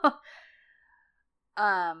 Sure.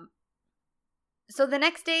 So the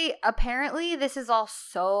next day, apparently this is all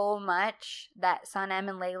so much that Sanem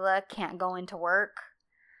and Layla can't go into work.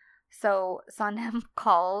 So Sanem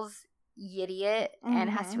calls Yidiot and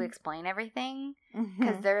has to explain everything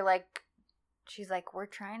because they're like, she's like, we're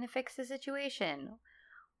trying to fix the situation.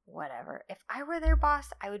 Whatever. If I were their boss,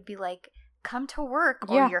 I would be like, come to work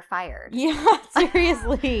or you're fired. Yeah,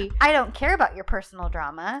 seriously. I don't care about your personal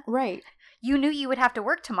drama. Right. You knew you would have to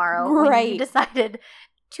work tomorrow when you decided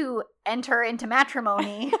to enter into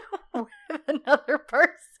matrimony with another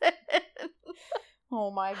person. Oh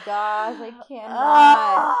my gosh, I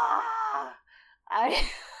cannot.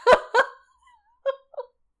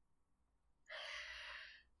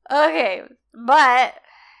 Okay, but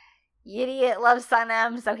Idiot loves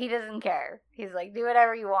Sanem, so he doesn't care. He's like, do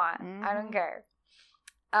whatever you want. I don't care.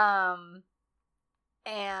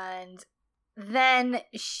 And then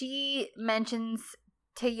she mentions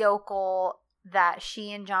to Yokel that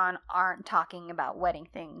she and John aren't talking about wedding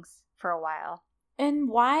things for a while. And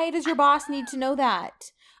why does your boss need to know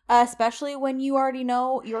that? Especially when you already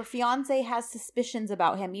know your fiance has suspicions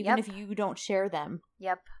about him, even if you don't share them.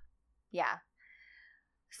 Yep. Yeah.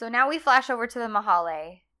 So now we flash over to the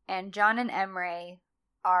Mahale, and John and Emre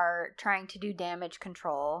are trying to do damage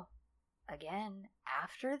control again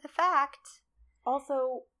after the fact.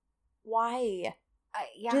 Also, why?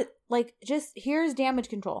 Yeah. Just here's damage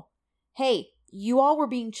control. Hey, you all were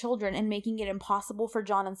being children and making it impossible for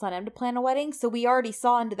John and Sanem to plan a wedding, so we already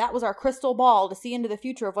saw into that was our crystal ball to see into the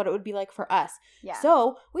future of what it would be like for us. Yeah.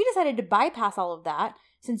 So we decided to bypass all of that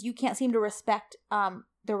since you can't seem to respect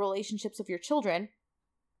the relationships of your children.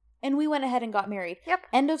 And we went ahead and got married. Yep.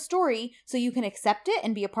 End of story. So you can accept it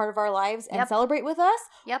and be a part of our lives and celebrate with us.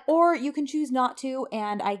 Yep. Or you can choose not to.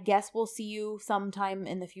 And I guess we'll see you sometime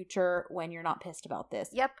in the future when you're not pissed about this.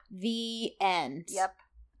 Yep. The end. Yep.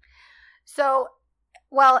 So,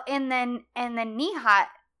 well, and then Nihat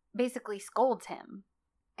basically scolds him.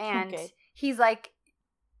 And he's like,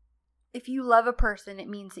 if you love a person, it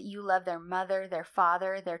means that you love their mother, their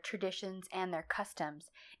father, their traditions, and their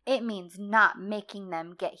customs. It means not making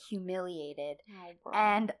them get humiliated. Oh,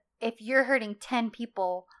 and if you're hurting 10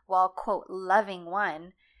 people while, quote, loving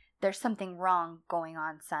one, there's something wrong going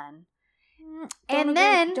on, son.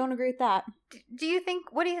 Don't agree with that. What do you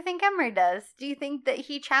think Emre does? Do you think that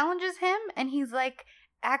he challenges him and he's like,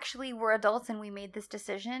 actually, we're adults and we made this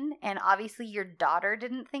decision, and obviously your daughter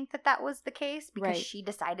didn't think that was the case because she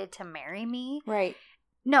decided to marry me? Right.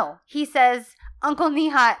 No, he says, Uncle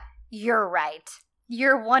Nihat, you're right.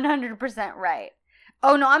 You're 100% right.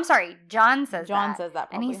 Oh, no, I'm sorry. John says that. Probably,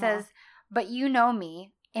 and he says, but you know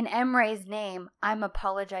me. In Emre's name, I'm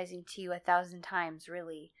apologizing to you 1,000 times,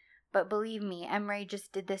 really. But believe me, Emre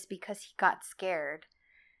just did this because he got scared.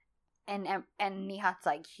 And Nihat's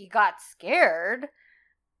like, he got scared?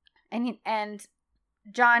 And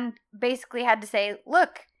John basically had to say,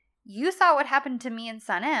 look, you saw what happened to me and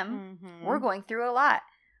Sanem. Mm-hmm. We're going through a lot.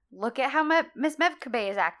 Look at how Miss Mevkabe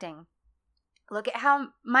is acting. Look at how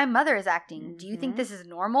my mother is acting. Mm-hmm. Do you think this is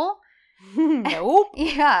normal? Nope.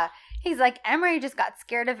 Yeah. He's like, Emre just got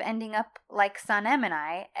scared of ending up like Sanem and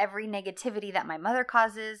I. Every negativity that my mother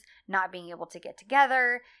causes, not being able to get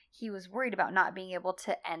together. He was worried about not being able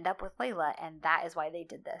to end up with Layla, and that is why they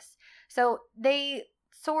did this. So they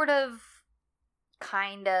sort of,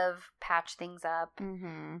 kind of patch things up.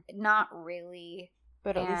 Mm-hmm. Not really.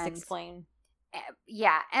 But at least explain.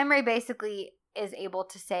 Yeah. Emre basically is able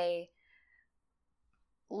to say,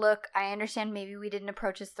 look, I understand maybe we didn't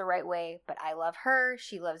approach this the right way, but I love her.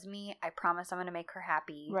 She loves me. I promise I'm going to make her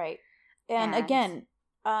happy. Right. And again,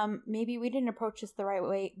 maybe we didn't approach this the right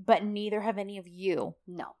way, but neither have any of you.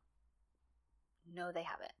 No. No, they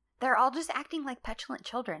haven't. They're all just acting like petulant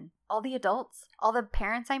children. All the adults. All the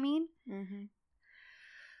parents, I mean. Mm-hmm.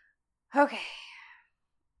 Okay.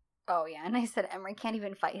 Oh, yeah. And I said Emre can't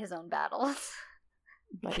even fight his own battles.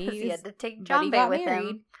 Because he had to take Jambe with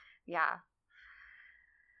him. Yeah.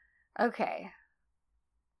 Okay.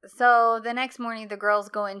 So the next morning, the girls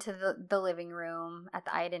go into the living room at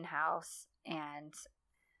the Aydin house, and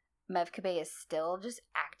Mevkabe is still just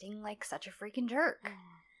acting like such a freaking jerk.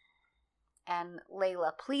 And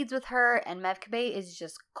Layla pleads with her, and Mevkabe is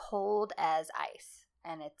just cold as ice.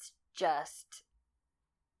 And it's just...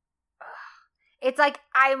 It's like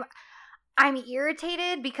I'm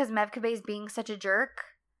irritated because Mevkabe is being such a jerk,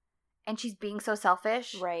 and she's being so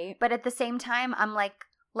selfish. Right. But at the same time, I'm like,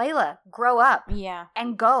 Layla, grow up. Yeah.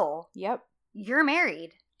 And go. Yep. You're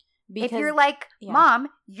married. If you're like, Mom,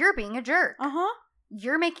 you're being a jerk. Uh-huh.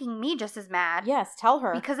 You're making me just as mad. Yes, tell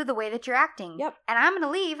her. Because of the way that you're acting. Yep. And I'm going to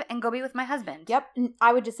leave and go be with my husband. Yep.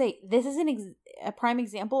 I would just say, this is a prime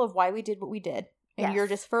example of why we did what we did. And you're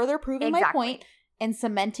just further proving my point and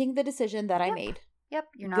cementing the decision that I made. Yep.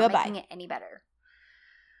 You're not making it any better.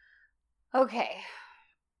 Okay.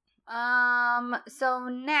 So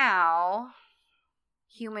now...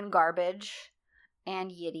 Human Garbage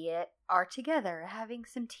and Idiot are together having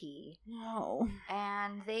some tea. No.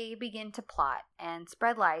 And they begin to plot and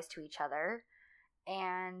spread lies to each other.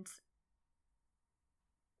 And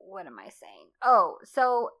what am I saying? Oh,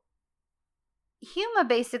 so Huma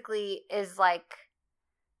basically is like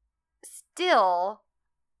still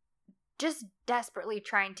just desperately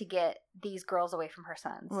trying to get these girls away from her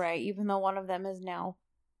sons. Right, even though one of them is now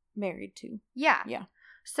married to. Yeah. Yeah.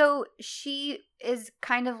 So she is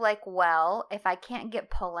kind of like, well, if I can't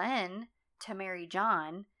get Pauline to marry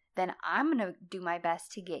John, then I'm going to do my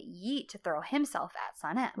best to get Yeet to throw himself at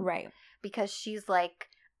Sanem. Right. Because she's like,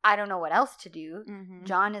 I don't know what else to do. Mm-hmm.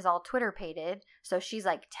 John is all Twitter-pated. So she's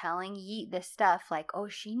like telling Yeet this stuff like, oh,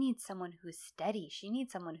 she needs someone who's steady. She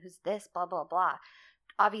needs someone who's this, blah, blah, blah.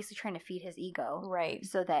 Obviously trying to feed his ego. Right.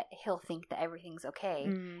 So that he'll think that everything's okay.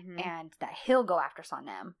 Mm-hmm. And that he'll go after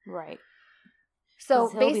Sanem. Right. So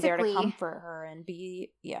he'll basically, be there to comfort her and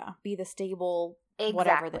be the stable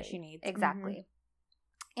whatever that she needs. Exactly.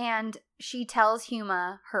 Mm-hmm. And she tells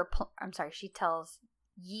Huma she tells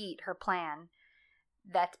Yeet her plan.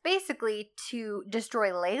 That's basically to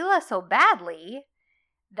destroy Layla so badly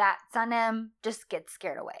that Sanem just gets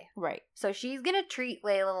scared away. Right. So she's gonna treat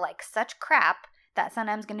Layla like such crap that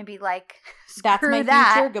Sanem's gonna be like, screw that's my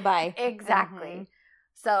that. future. Goodbye. Exactly. Mm-hmm.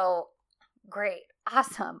 So great.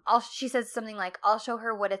 Awesome. She says something like, I'll show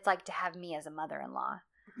her what it's like to have me as a mother-in-law.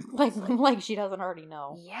 Like she doesn't already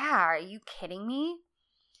know. Yeah, are you kidding me?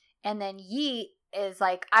 And then Yeet is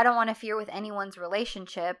like, I don't want to fear with anyone's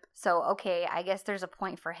relationship, so okay, I guess there's a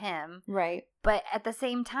point for him. Right. But at the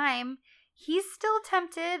same time, he's still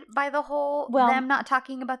tempted by the whole them not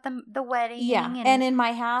talking about the wedding. Yeah, and in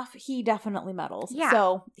my half, he definitely meddles. Yeah.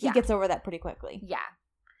 So he gets over that pretty quickly. Yeah.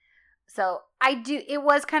 So it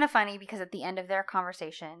was kind of funny because at the end of their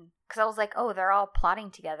conversation, because I was like, oh, they're all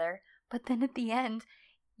plotting together. But then at the end,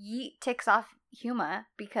 Yeet ticks off Huma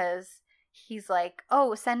because he's like,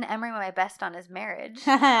 oh, send Emery my best on his marriage.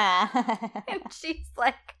 And she's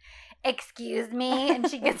like, excuse me? And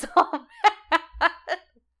she gets all mad.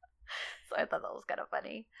 So I thought that was kind of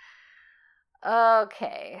funny.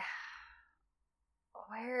 Okay.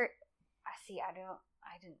 I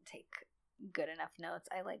didn't take good enough notes.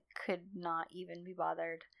 I could not even be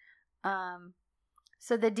bothered.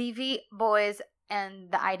 So the DV boys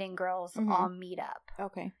and the Iden girls all meet up.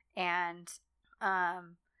 Okay. And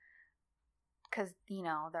because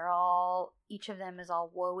they're all, each of them is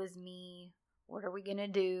all, woe is me, what are we gonna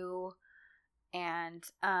do? And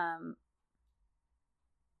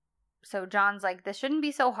so John's like, this shouldn't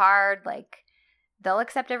be so hard, they'll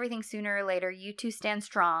accept everything sooner or later. You two stand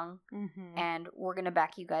strong, and we're going to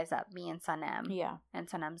back you guys up, me and Sanem. Yeah. And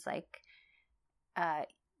Sanem's like,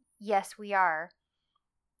 yes, we are.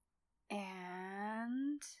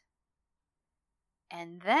 And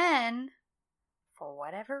then, for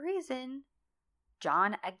whatever reason,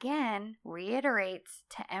 John again reiterates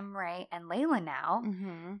to Emre and Layla now,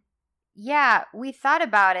 yeah, we thought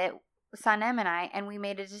about it, Sanem and I, and we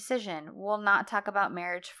made a decision. We'll not talk about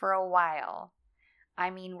marriage for a while. I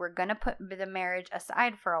mean, we're going to put the marriage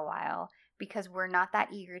aside for a while because we're not that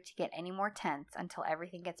eager to get any more tense until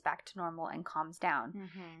everything gets back to normal and calms down.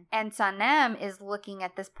 And Sanem is looking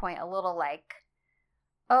at this point a little like,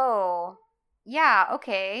 oh, yeah,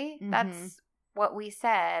 okay, that's what we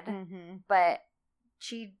said. But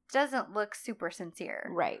she doesn't look super sincere.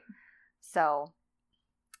 Right. So,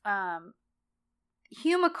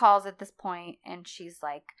 Huma calls at this point and she's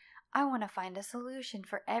like, I want to find a solution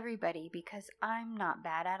for everybody because I'm not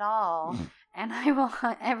bad at all and I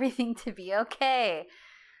want everything to be okay.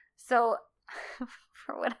 So,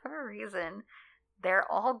 for whatever reason, they're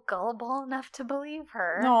all gullible enough to believe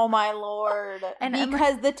her. Oh, my Lord. And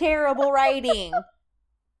because the terrible writing.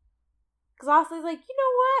 Because Ashley's like, you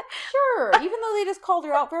know what? Sure. Even though they just called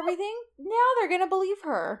her out for everything, now they're going to believe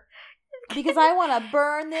her. Because I want to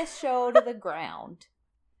burn this show to the ground.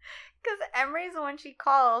 Because Emery's the one she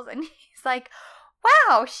calls, and he's like,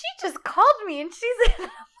 wow, she just called me, and she's I'm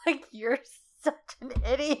like, you're such an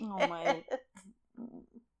idiot. Oh, my.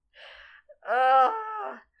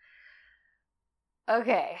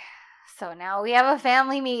 Okay, so now we have a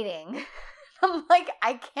family meeting. I'm like,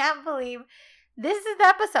 I can't believe this is the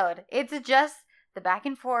episode. It's just the back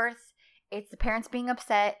and forth. It's the parents being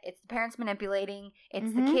upset. It's the parents manipulating.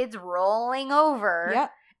 It's the kids rolling over.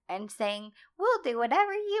 Yep. And saying, we'll do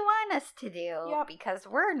whatever you want us to do. Yep. Because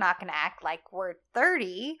we're not going to act like we're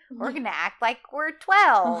 30. We're going to act like we're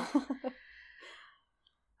 12.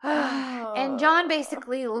 And John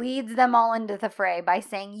basically leads them all into the fray by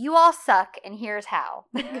saying, you all suck, and here's how.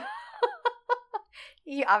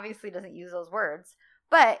 He obviously doesn't use those words.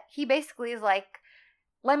 But he basically is like,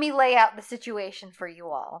 let me lay out the situation for you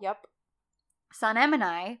all. Yep. Sanem and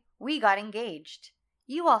I, we got engaged.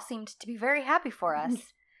 You all seemed to be very happy for us.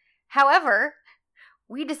 However,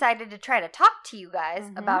 we decided to try to talk to you guys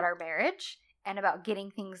about our marriage and about getting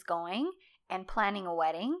things going and planning a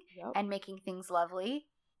wedding and making things lovely.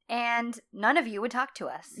 And none of you would talk to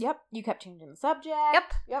us. Yep. You kept changing the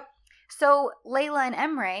subject. Yep. So Layla and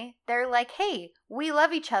Emre, they're like, hey, we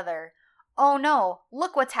love each other. Oh no,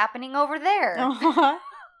 look what's happening over there. Uh-huh.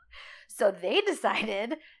 So they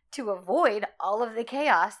decided to avoid all of the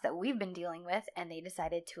chaos that we've been dealing with, and they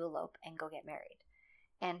decided to elope and go get married.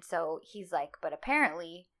 And so he's like, but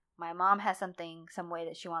apparently my mom has some way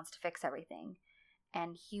that she wants to fix everything.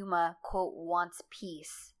 And Huma, quote, wants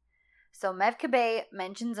peace. So Mevkibe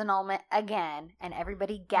mentions annulment again, and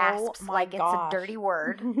everybody gasps like it's a dirty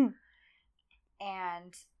word.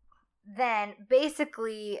 And then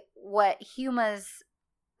basically what Huma's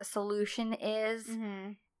solution is,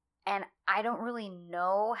 and I don't really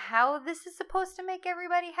know how this is supposed to make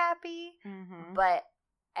everybody happy, but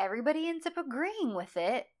everybody ends up agreeing with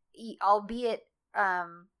it, albeit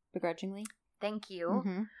begrudgingly. Thank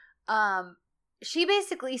you. She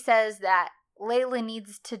basically says that Layla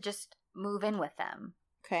needs to just move in with them.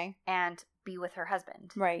 Okay. And be with her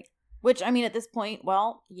husband. Right. Which, I mean, at this point,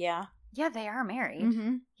 well, yeah. Yeah, they are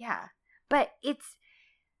married. Yeah. But it's...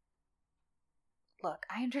 Look,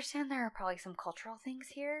 I understand there are probably some cultural things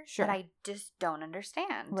here that I just don't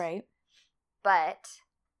understand. Right. But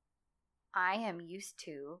I am used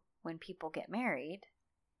to when people get married,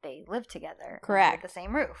 they live together. Correct. Under the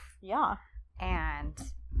same roof. Yeah. And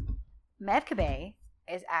Mevkibe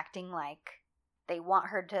is acting like they want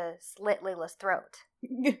her to slit Layla's throat.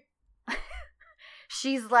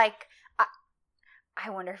 She's like, I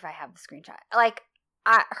wonder if I have the screenshot. Like,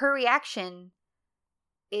 her reaction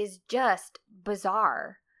is just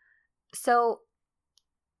bizarre. So,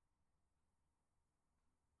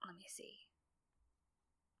 let me see.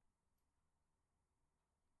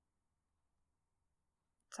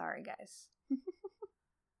 Sorry, guys.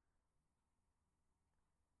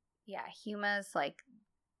 Yeah, Huma's like,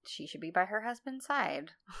 she should be by her husband's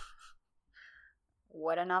side.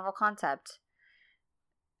 What a novel concept.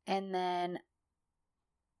 And then,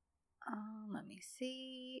 let me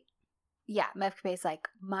see. Yeah, Mevkibe's like,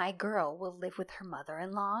 my girl will live with her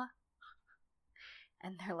mother-in-law.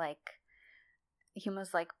 And they're like,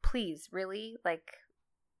 Huma's like, please, really? Like,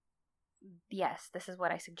 yes, this is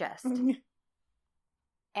what I suggest.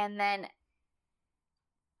 And then,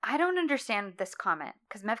 I don't understand this comment.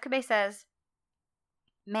 Because Mevkibe says,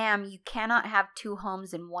 ma'am, you cannot have two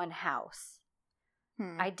homes in one house.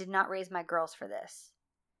 I did not raise my girls for this.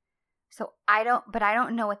 So I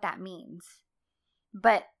don't know what that means.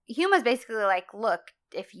 But Huma's basically like, look,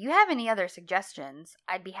 if you have any other suggestions,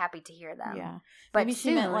 I'd be happy to hear them. Yeah. But maybe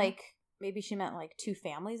she meant like two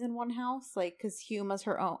families in one house, like, because Huma's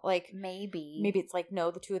her own, like, maybe it's like, no,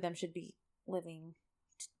 the two of them should be living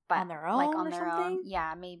on their own, like on or their something. own.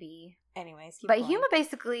 Yeah, maybe. Anyways, but Huma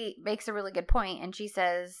basically makes a really good point, and she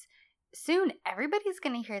says, soon everybody's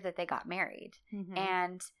gonna hear that they got married,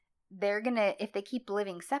 and they're gonna, if they keep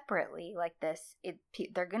living separately like this,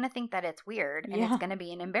 they're gonna think that it's weird, and it's gonna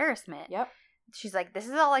be an embarrassment. Yep. She's like, this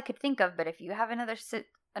is all I could think of, but if you have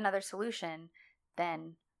another solution,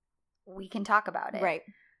 then we can talk about it. Right.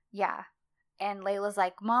 Yeah. And Layla's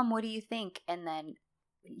like, Mom, what do you think? And then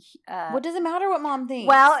what does it matter what Mom thinks?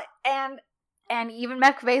 Well, and even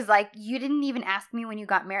Mevkibe's like, you didn't even ask me when you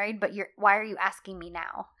got married, but why are you asking me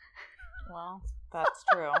now? Well, that's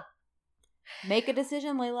true. Make a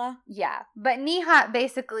decision, Layla. Yeah. But Nihat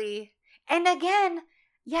basically, and again,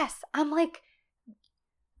 yes, I'm like,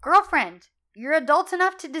 girlfriend, you're adult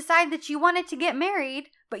enough to decide that you wanted to get married,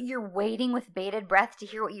 but you're waiting with bated breath to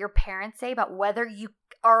hear what your parents say about whether you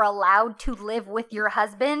are allowed to live with your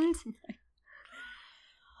husband.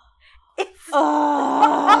 It's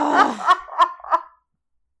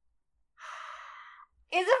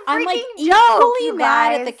it's a freaking I'm like joke, equally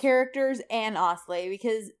mad at the characters and Asley,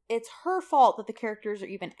 because it's her fault that the characters are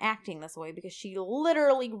even acting this way, because she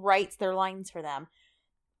literally writes their lines for them.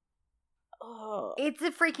 Ugh. It's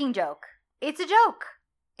a freaking joke. It's a joke.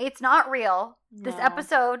 It's not real. No. This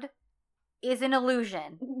episode is an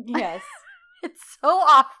illusion. Yes. It's so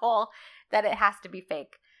awful that it has to be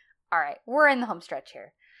fake. All right, we're in the home stretch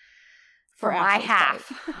here. For my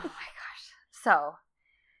half. Oh my gosh. So,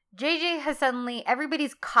 JJ has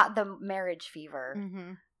everybody's caught the marriage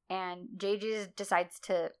fever. And JJ decides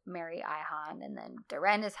to marry Ihan, and then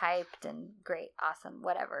Darren is hyped and great, awesome,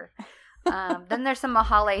 whatever. Then there's some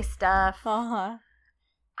Mahale stuff.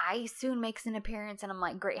 Aisun makes an appearance, and I'm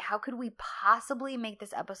like, great, how could we possibly make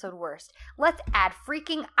this episode worse? Let's add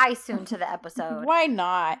freaking Aisun to the episode. Why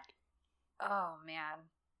not? Oh, man.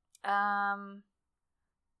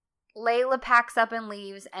 Layla packs up and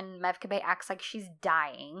leaves, and Mevkibe acts like she's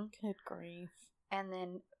dying. Good grief. And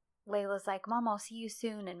then Layla's like, Mom, I'll see you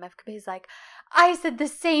soon. And Mevkibe's like, I said the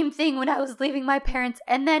same thing when I was leaving my parents.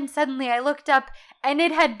 And then suddenly I looked up and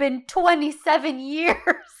it had been 27 years.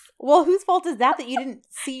 Well, whose fault is that you didn't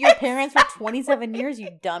see your parents for 27 years, you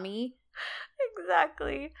dummy?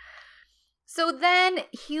 Exactly. So then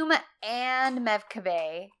Huma and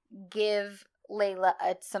Mevkibe give Layla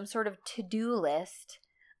some sort of to-do list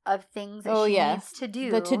of things that she needs to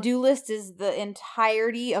do. The to-do list is the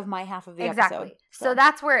entirety of my half of the episode. Exactly. So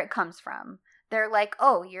that's where it comes from. They're like,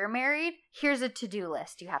 oh, you're married? Here's a to-do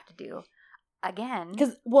list you have to do. Again,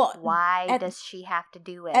 why does she have to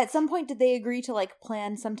do it? At some point, did they agree to like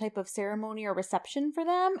plan some type of ceremony or reception for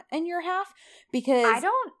them in your half? Because I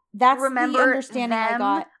don't remember the understanding I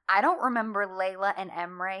got. I don't remember Layla and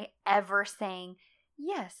Emre ever saying,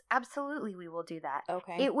 yes, absolutely, we will do that.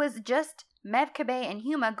 Okay. It was just Mevkibe and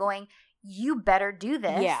Huma going, you better do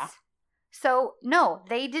this. Yeah. So, no,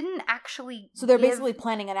 they didn't actually So they're basically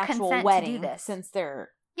planning an actual wedding since they're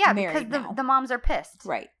married because the moms are pissed.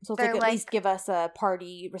 Right. So it's like, at least give us a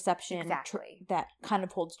party reception that kind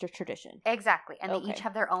of holds to tradition. Exactly. And they each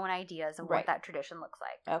have their own ideas of what that tradition looks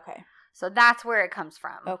like. Okay. So that's where it comes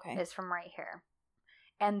from. Okay. Is from right here.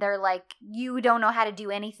 And they're like, you don't know how to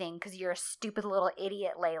do anything because you're a stupid little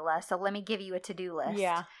idiot, Layla. So let me give you a to-do list.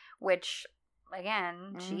 Yeah. Which,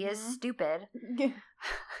 again, she is stupid.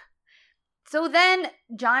 So then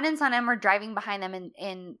John and Sanem are driving behind them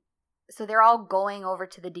so they're all going over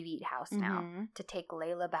to the DeVite house now to take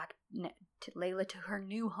Layla back to her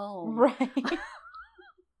new home. Right.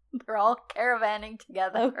 They're all caravanning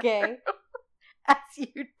together. Okay. As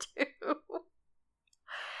you do.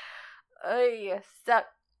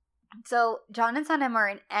 So John and Sanem are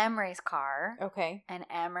in Emre's car. Okay. And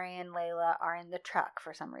Emre and Layla are in the truck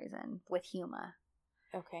for some reason with Huma.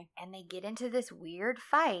 Okay. And they get into this weird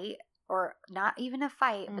fight, or not even a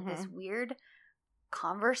fight, but this weird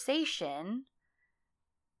conversation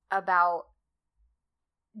about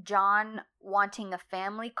John wanting a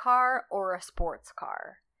family car or a sports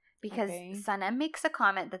car. Because Sanem makes a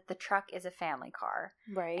comment that the truck is a family car.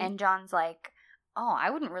 Right. And John's like, oh, I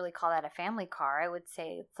wouldn't really call that a family car. I would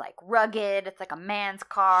say it's like rugged. It's like a man's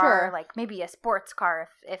car. Sure. Like maybe a sports car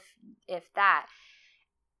if that.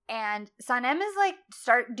 And Sanem is like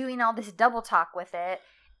start doing all this double talk with it.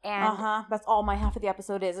 And that's all my half of the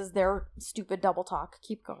episode is their stupid double talk.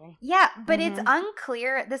 Keep going. Yeah, but it's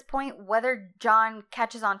unclear at this point whether John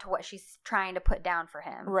catches on to what she's trying to put down for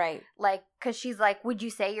him. Right. Like, because she's like, would you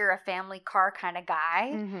say you're a family car kind of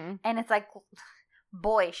guy? And it's like,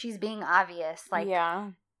 boy, she's being obvious. Like,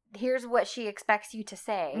 here's what she expects you to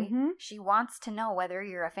say. She wants to know whether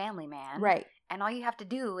you're a family man. Right. And all you have to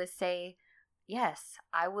do is say, yes,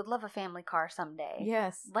 I would love a family car someday.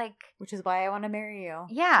 Yes. Like, which is why I want to marry you.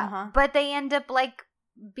 Yeah. But they end up like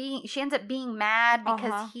she ends up being mad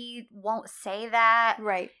because he won't say that.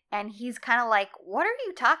 Right. And he's kind of like, what are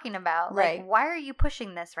you talking about? Right. Like, why are you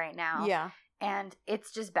pushing this right now? Yeah. And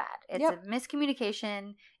it's just bad. It's a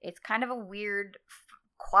miscommunication. It's kind of a weird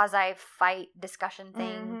quasi-fight discussion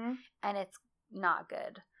thing. And it's not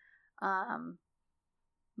good.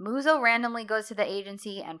 Muzo randomly goes to the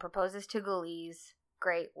agency and proposes to Galiz.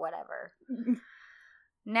 Great, whatever.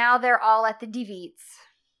 Now they're all at the DeVites.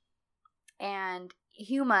 And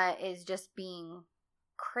Huma is just being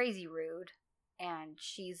crazy rude. And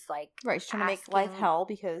she's like... Right, she's trying to make life hell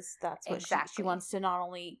because that's what she wants to not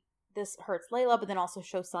only... This hurts Layla, but then also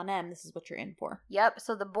show Sanem this is what you're in for. Yep,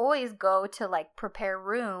 so the boys go to like prepare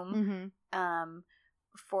room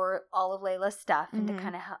for all of Layla's stuff and to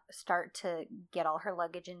kind of start to get all her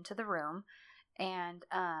luggage into the room. And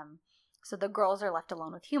so the girls are left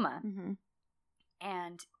alone with Huma.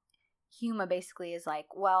 And Huma basically is like,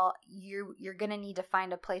 well, you're going to need to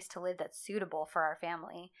find a place to live that's suitable for our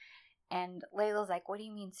family. And Layla's like, what do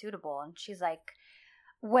you mean suitable? And she's like,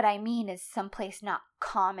 what I mean is someplace not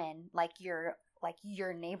common, like your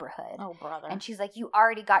neighborhood. Oh, brother. And she's like, you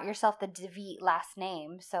already got yourself the DeVite last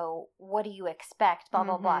name, so what do you expect? Blah,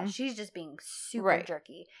 blah, blah. She's just being super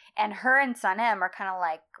jerky. And her and Sanem are kind of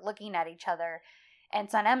like looking at each other. And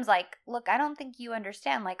Sanem's like, look, I don't think you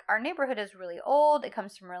understand. Like, our neighborhood is really old. It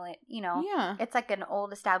comes from really, it's like an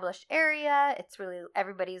old established area. It's really,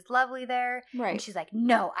 everybody's lovely there. Right. And she's like,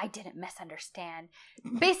 no, I didn't misunderstand.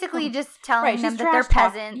 Basically just telling them that they're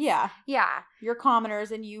peasants. Yeah. Yeah. You're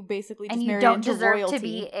commoners and you basically just and married you don't into deserve royalty. to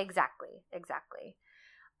be. Exactly.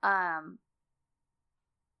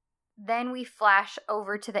 Then we flash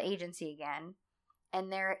over to the agency again. And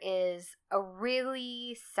there is a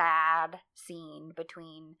really sad scene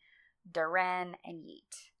between Duran and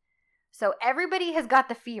Yeet. So everybody has got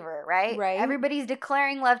the fever, right? Right. Everybody's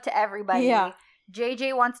declaring love to everybody. Yeah.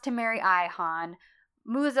 JJ wants to marry Ihan.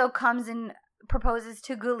 Muzo comes and proposes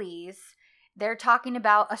to Guliz. They're talking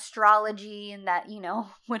about astrology and that,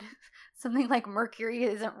 when something like Mercury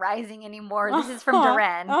isn't rising anymore. This is from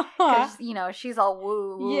Duran. Because, she's all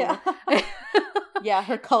woo. Yeah. Yeah,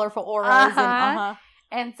 her colorful auras and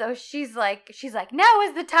And so she's like, now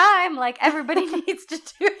is the time. Like, everybody needs to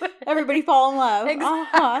do it. Everybody fall in love.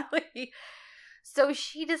 Exactly. So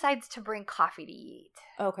she decides to bring coffee to eat.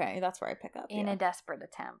 Okay, that's where I pick up. In a desperate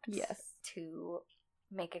attempt. Yes. To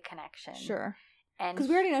make a connection. Sure. And because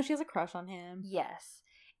we already know she has a crush on him. Yes.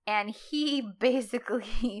 And he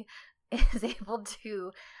basically is able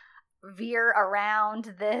to veer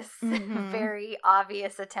around this very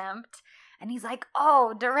obvious attempt. And he's like,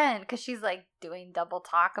 oh, Duran, because she's like doing double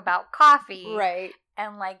talk about coffee. Right.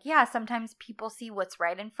 And like, yeah, sometimes people see what's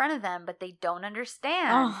right in front of them, but they don't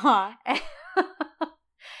understand.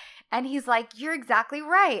 And he's like, you're exactly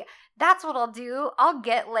right. That's what I'll do. I'll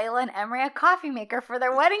get Layla and Emery a coffee maker for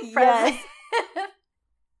their wedding present. Yes.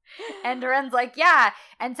 And Duran's like, yeah.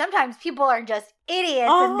 And sometimes people are just idiots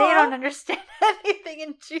and they don't understand anything.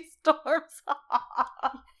 And she storms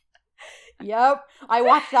off. Yep. I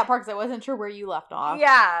watched that part because I wasn't sure where you left off.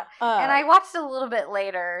 Yeah. And I watched a little bit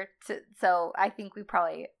later. So I think we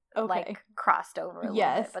probably crossed over a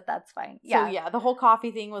little bit. But that's fine. Yeah. So, yeah, the whole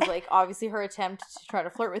coffee thing was like obviously her attempt to try to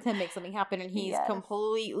flirt with him, make something happen. And he's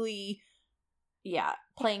completely,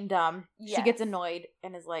 playing dumb. Yes. She gets annoyed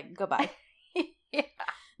and is like, goodbye. Yeah.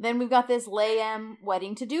 Then we've got this Layem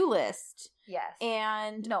wedding to-do list. Yes.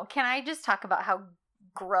 And no, can I just talk about how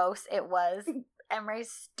gross it was?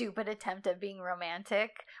 Emery's stupid attempt at being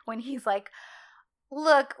romantic when he's like,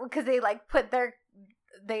 look, because they like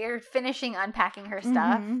they're finishing unpacking her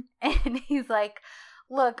stuff. And he's like,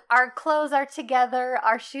 look, our clothes are together,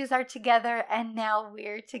 our shoes are together, and now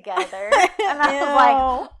we're together. And I was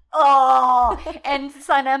like, oh. And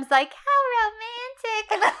Sanem's like, how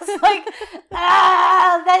romantic. And I was like,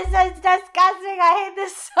 this is disgusting. I hate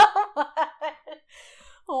this so much.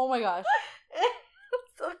 Oh my gosh.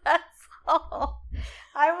 So that's all.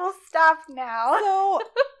 I will stop now. So,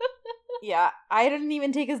 yeah, I didn't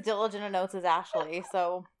even take as diligent a notes as Ashley,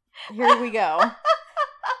 so here we go.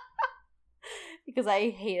 Because I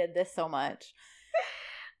hated this so much.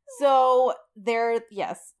 So,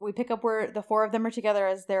 we pick up where the four of them are together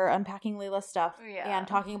as they're unpacking Layla's stuff and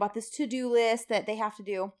talking about this to-do list that they have to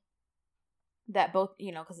do. That both,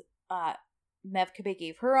 because Mevkibe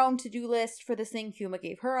gave her own to-do list for this thing, Huma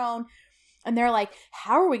gave her own. And they're like,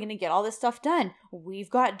 how are we going to get all this stuff done? We've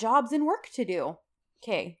got jobs and work to do.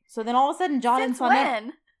 Okay. So then all of a sudden, John and Sanem.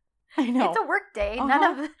 I know. It's a work day.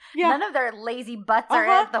 None of their lazy butts are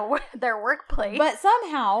at their workplace. But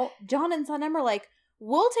somehow, John and Sanem are like,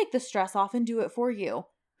 we'll take the stress off and do it for you.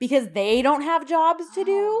 Because they don't have jobs to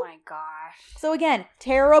do. Oh my gosh. So again,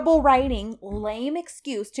 terrible writing, lame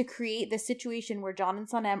excuse to create this situation where John and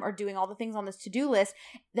Sanem are doing all the things on this to-do list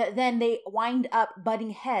that then they wind up butting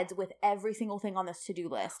heads with every single thing on this to-do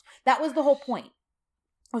list. That was the whole point.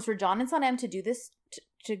 Was for John and Sanem to do this,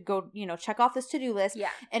 to go, check off this to-do list. Yeah.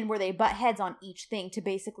 And where they butt heads on each thing to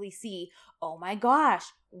basically see, oh my gosh,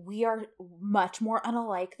 we are much more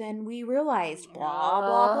unalike than we realized. Blah,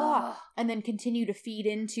 blah, blah. And then continue to feed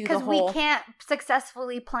into the whole... Because we can't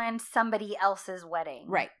successfully plan somebody else's wedding.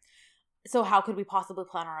 Right. So how could we possibly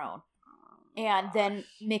plan our own? And then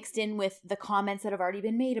mixed in with the comments that have already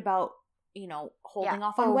been made about, holding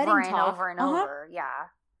off on wedding talk. Over and over, yeah.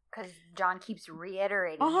 Because John keeps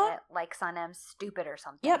reiterating it like Sanem's stupid or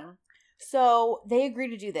something. Yep. So they agree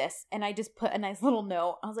to do this. And I just put a nice little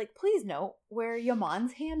note. I was like, please note where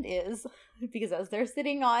Yaman's hand is. Because as they're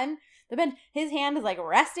sitting on the bench, his hand is like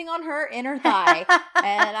resting on her inner thigh.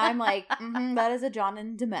 And I'm like, that is a John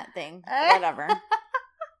and Demet thing. Whatever.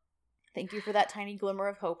 Thank you for that tiny glimmer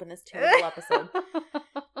of hope in this terrible episode.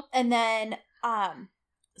 And then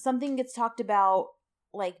something gets talked about,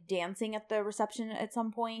 like dancing at the reception at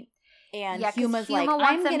some point, and Huma's like,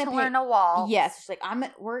 I'm gonna learn a waltz. Yes, she's like,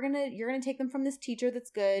 you're gonna take them from this teacher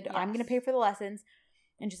that's good. Yes. I'm gonna pay for the lessons.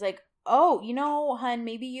 And she's like, oh, hun,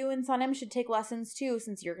 maybe you and Sanem should take lessons too,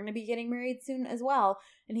 since you're gonna be getting married soon as well.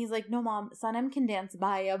 And he's like, no, Mom, Sanem can dance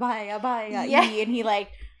baya baya baya. Yeah. And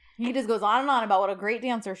he just goes on and on about what a great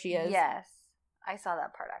dancer she is. Yes, I saw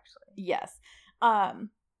that part actually. Yes.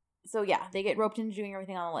 So yeah, they get roped into doing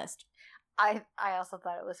everything on the list. I also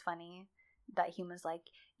thought it was funny that Huma's like,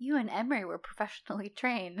 you and Emery were professionally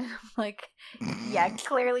trained. I'm like, yeah,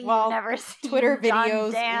 clearly you've never seen Twitter John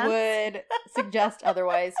videos dance. Would suggest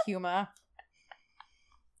otherwise. Huma,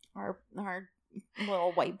 our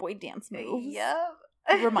little white boy dance moves.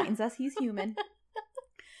 Yep. Reminds us he's human.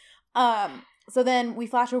 So then we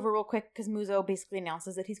flash over real quick because Muzo basically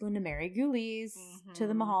announces that he's going to marry Guliz to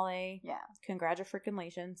the Mahale. Yeah.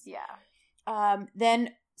 Congratulations. Yeah.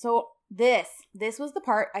 This was the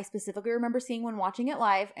part I specifically remember seeing when watching it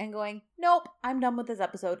live and going, nope, I'm done with this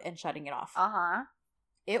episode, and shutting it off. Uh-huh.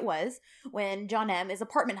 It was when John M. is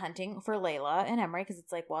apartment hunting for Layla and Emery because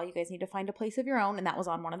it's like, well, you guys need to find a place of your own, and that was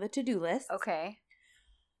on one of the to-do lists. Okay.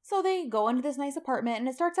 So they go into this nice apartment, and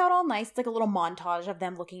it starts out all nice. It's like a little montage of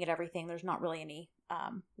them looking at everything. There's not really any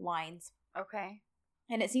lines. Okay.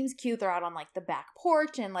 And it seems cute. They're out on, like, the back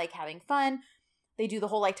porch and, like, having fun. They do the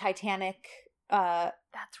whole, like, Titanic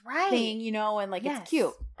that's right. thing, you know, and, like, it's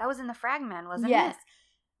cute. That was in the Fragman, wasn't it? Yes.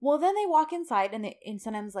 Well, then they walk inside, and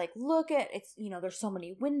Sanem's like, look at, it's, you know, there's so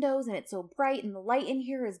many windows, and it's so bright, and the light in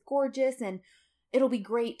here is gorgeous, and it'll be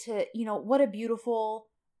great to, you know, what a beautiful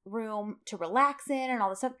room to relax in, and all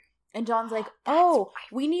this stuff. And John's like,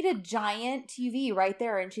 we need a giant TV right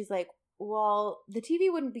there. And she's like, well, the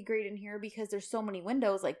TV wouldn't be great in here because there's so many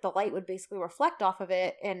windows. Like, the light would basically reflect off of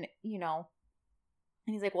it, and, you know.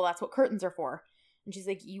 And he's like, well, that's what curtains are for. And she's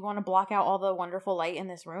like, you want to block out all the wonderful light in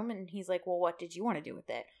this room? And he's like, well, what did you want to do with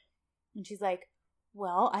it? And she's like,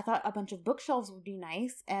 well, I thought a bunch of bookshelves would be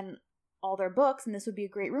nice and all their books, and this would be a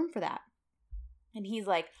great room for that. And he's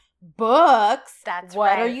like, books? That's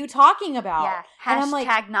what right. are you talking about? Yeah. And I'm like,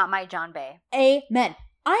 Hashtag not my John Bay. amen.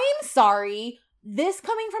 I'm sorry. This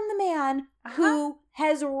coming from the man who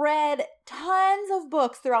has read tons of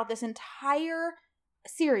books throughout this entire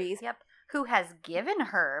series. Yep. Who has given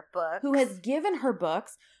her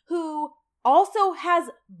books. Who also has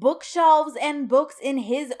bookshelves and books in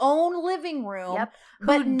his own living room. Yep.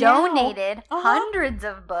 But who now, donated hundreds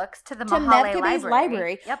of books to the Mahale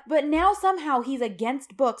library. Yep. But now somehow he's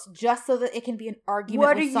against books just so that it can be an argument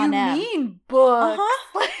what with do you Sanem. mean, books?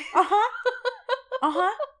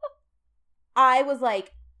 I was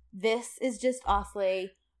like, this is just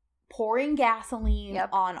Osley pouring gasoline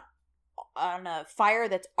on a fire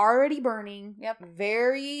that's already burning. Yep.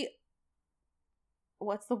 Very,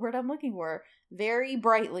 what's the word I'm looking for? Very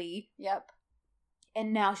brightly. Yep.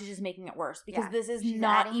 And now she's just making it worse because this is she's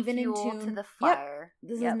not even in tune to the fire.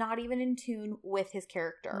 Yep. This is not even in tune with his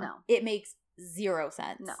character. No. It makes zero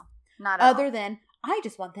sense. No. Not at all. Other than, I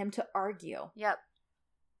just want them to argue. Yep.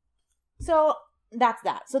 So that's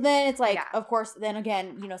that. So then it's like, of course, then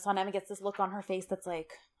again, you know, Sanem gets this look on her face that's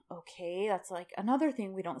like, okay, that's like another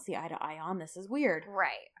thing we don't see eye to eye on. This is weird.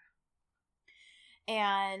 Right.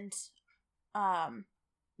 And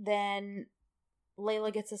then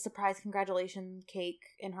Layla gets a surprise congratulation cake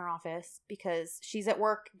in her office because she's at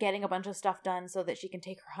work getting a bunch of stuff done so that she can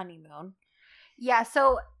take her honeymoon. Yeah,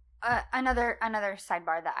 so another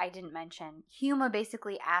sidebar that I didn't mention. Huma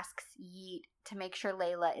basically asks Yeet to make sure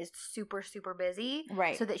Layla is super, super busy.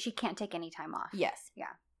 Right. So that she can't take any time off. Yes. Yeah.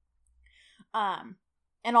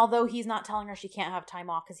 And although he's not telling her she can't have time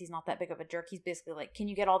off because he's not that big of a jerk, he's basically like, can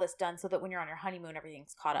you get all this done so that when you're on your honeymoon,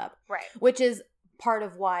 everything's caught up? Right. Which is part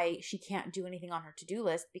of why she can't do anything on her to-do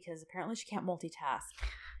list because apparently she can't multitask.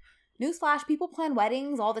 Newsflash, people plan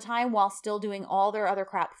weddings all the time while still doing all their other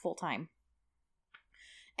crap full-time.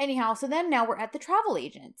 Anyhow, so then now we're at the travel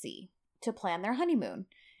agency to plan their honeymoon.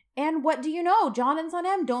 And what do you know? John and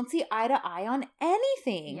Sanem don't see eye to eye on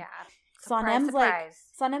anything. Yeah.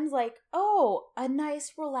 Sanem's like, oh, a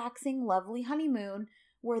nice, relaxing, lovely honeymoon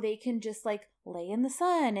where they can just like lay in the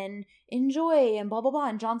sun and enjoy and blah, blah, blah.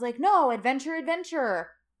 And John's like, no, adventure.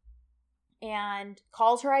 And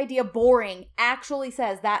calls her idea boring. Actually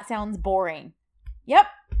says that sounds boring. Yep.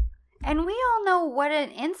 And we all know what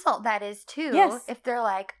an insult that is, too. Yes. If they're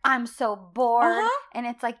like, I'm so bored. And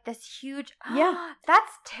it's like this huge, yeah.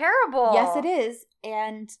 That's terrible. Yes, it is.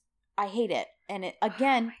 And I hate it. And it,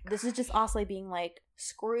 again, this is just Osley being like,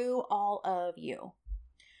 screw all of you.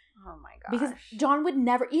 Oh my gosh. Because John would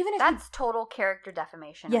never, even if that's total character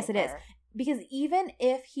defamation. Yes, it is. Because even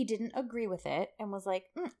if he didn't agree with it and was like,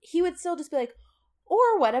 he would still just be like,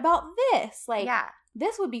 or what about this? Like,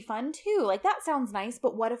 this would be fun too. Like, that sounds nice,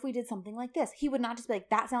 but what if we did something like this? He would not just be like,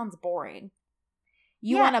 that sounds boring.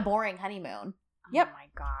 You want a boring honeymoon. Yep. Oh my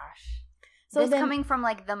gosh. So this then, coming from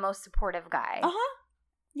like the most supportive guy.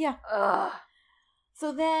 Yeah. Ugh.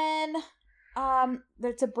 So then,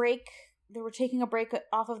 there's a break. They were taking a break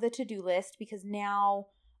off of the to-do list because now,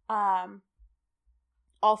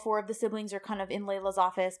 all four of the siblings are kind of in Layla's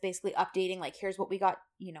office, basically updating, like, here's what we got,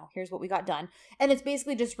 here's what we got done. And it's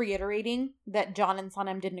basically just reiterating that John and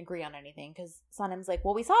Sanem didn't agree on anything. Because Sanem's like,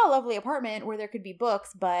 well, we saw a lovely apartment where there could be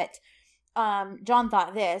books, but John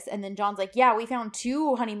thought this. And then John's like, yeah, we found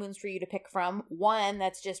 2 honeymoons for you to pick from. One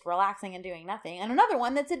that's just relaxing and doing nothing. And another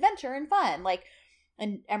one that's adventure and fun. Like,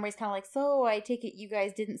 And Emery's kind of like, so I take it you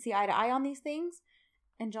guys didn't see eye to eye on these things?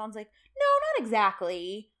 And John's like, no, not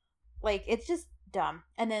exactly. Like, it's just dumb.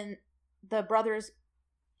 And then the brothers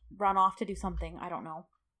run off to do something. I don't know.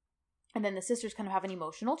 And then the sisters kind of have an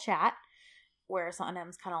emotional chat where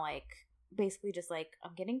Sanem's kind of like, basically just like,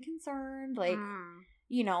 I'm getting concerned. Like,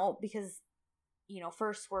 you know, because, you know,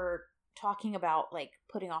 first we're talking about like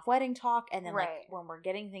putting off wedding talk. And then like when we're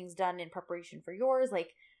getting things done in preparation for yours,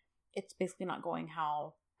 like it's basically not going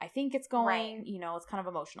how I think it's going. Right. You know, it's kind of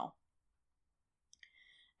emotional.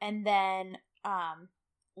 And then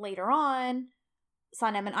later on,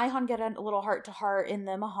 Sanem and Ayhan get a little heart-to-heart in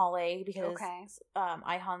the Mahale because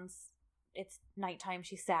Ayhan's, it's nighttime,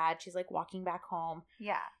 she's sad, she's like walking back home.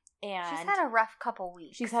 Yeah. And she's had a rough couple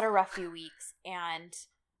weeks. She's had a rough few weeks, and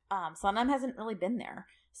Sanem hasn't really been there.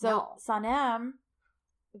 So Sanem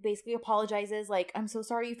basically apologizes, like, I'm so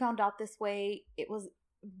sorry you found out this way. It was,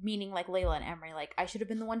 meaning like Layla and Emery, like, I should have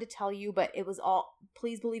been the one to tell you, but it was all,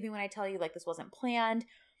 please believe me when I tell you, like, this wasn't planned.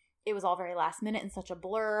 It was all very last minute and such a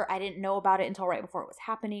blur. I didn't know about it until right before it was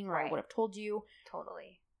happening, or I would have told you.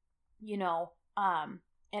 Totally. You know,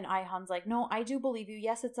 and Ayhan's like, no, I do believe you.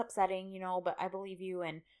 Yes, it's upsetting, you know, but I believe you.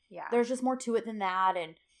 And there's just more to it than that.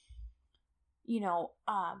 And, you know,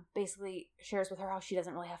 basically shares with her how she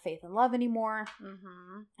doesn't really have faith in love anymore.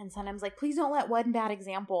 Mm-hmm. And Sanem's like, please don't let one bad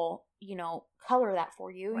example, you know, color that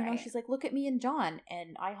for you. You know, she's like, look at me and John.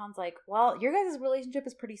 And Ayhan's like, well, your guys' relationship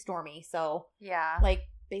is pretty stormy. So, like,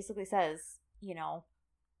 basically says, you know,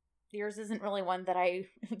 yours isn't really one that I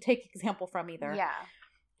take example from either. Yeah.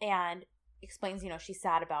 And explains, you know, she's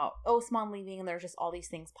sad about Osman leaving and there's just all these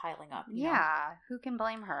things piling up. You know? Who can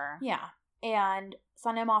blame her? Yeah. And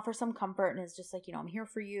Sanem offers some comfort and is just like, you know, I'm here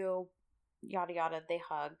for you. Yada yada. They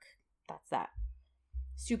hug. That's that.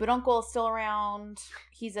 Stupid uncle is still around.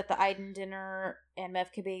 He's at the Aiden dinner, and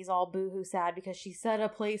Mevkibe's all boohoo sad because she set a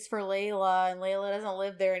place for Layla, and Layla doesn't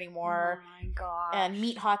live there anymore. Oh my gosh. And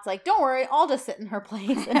Meat Hot's like, don't worry, I'll just sit in her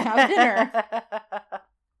place and have dinner.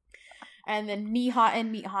 And then Knee Hot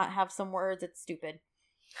and Meat Hot have some words. It's stupid.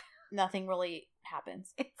 Nothing really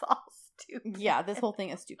happens. It's all stupid. Yeah, this whole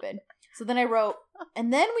thing is stupid. So then I wrote,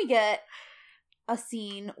 and then we get a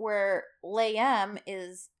scene where Layem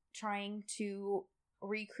is trying to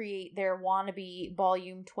recreate their wannabe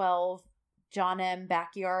Volume 12 John M.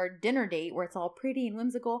 backyard dinner date where it's all pretty and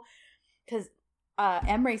whimsical, because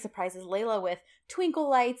Emery surprises Layla with twinkle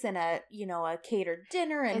lights and a catered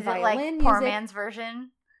dinner and violin music. Is it like poor man's version?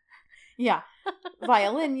 Yeah,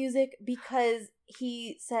 violin music, because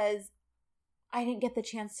he says, I didn't get the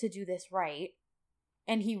chance to do this right,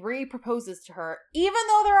 and he re-proposes to her even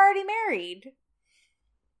though they're already married.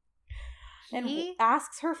 And he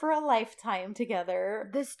asks her for a lifetime together.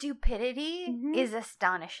 The stupidity is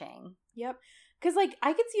astonishing. Yep. Because, like,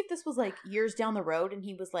 I could see if this was, like, years down the road and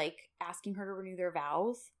he was, like, asking her to renew their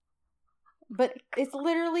vows. But it's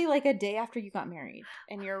literally, like, a day after you got married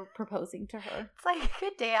and you're proposing to her. It's, like,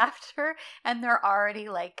 a day after and they're already,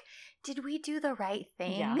 like, did we do the right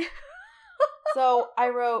thing? Yeah. So I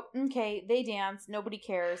wrote, okay, they dance, nobody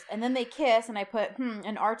cares. And then they kiss, and I put,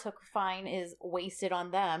 and Artuk fine is wasted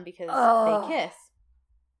on them because they kiss.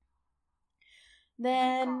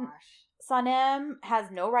 Then Sanem has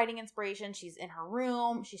no writing inspiration. She's in her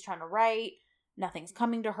room. She's trying to write. Nothing's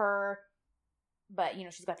coming to her. But, you know,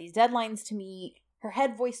 she's got these deadlines to meet. Her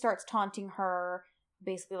head voice starts taunting her.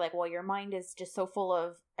 Basically like, well, your mind is just so full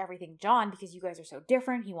of everything John because you guys are so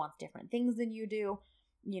different. He wants different things than you do.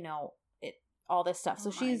 You know, all this stuff.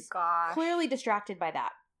 So she's clearly distracted by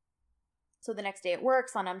that. So the next day at work,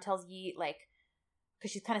 Sanem tells Yeet, like, because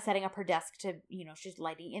she's kind of setting up her desk to, you know, she's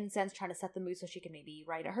lighting incense, trying to set the mood so she can maybe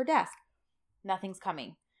write at her desk. Nothing's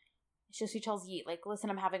coming. So she tells Yeet, like, listen,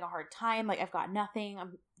 I'm having a hard time. Like, I've got nothing.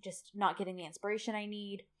 I'm just not getting the inspiration I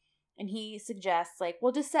need. And he suggests, like,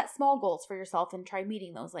 well, just set small goals for yourself and try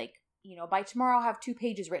meeting those. Like, you know, by tomorrow I'll have 2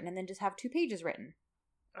 pages written, and then just have 2 pages written.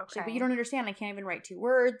 Okay. She's like, but you don't understand. I can't even write 2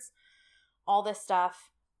 words. All this stuff.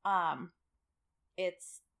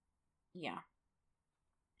 It's, yeah.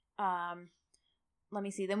 Let me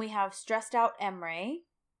see. Then we have stressed out Emre.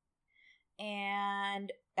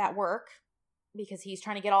 And at work, because he's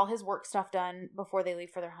trying to get all his work stuff done before they leave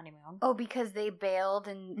for their honeymoon. Oh, because they bailed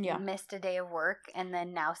and missed a day of work, and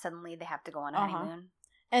then now suddenly they have to go on a honeymoon.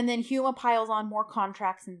 And then Huma piles on more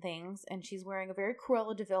contracts and things, and she's wearing a very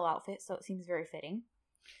Cruella de Vil outfit, so it seems very fitting.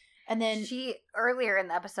 And then she, earlier in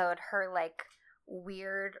the episode, her, like,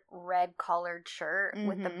 weird red collared shirt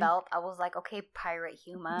with the belt, I was like, okay, Pirate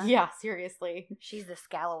Huma. Yeah, seriously. She's the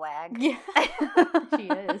scalawag. Yeah, she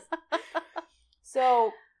is.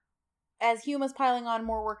 So, as Huma's piling on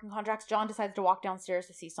more work and contracts, John decides to walk downstairs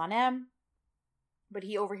to see Sanem. But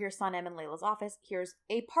he overhears Sanem in Layla's office, hears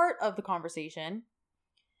a part of the conversation.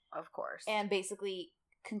 Of course. And basically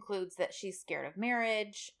concludes that she's scared of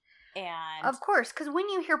marriage. And of course, because when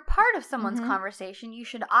you hear part of someone's conversation, you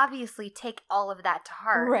should obviously take all of that to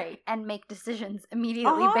heart. Right. And make decisions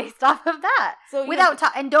immediately based off of that. So without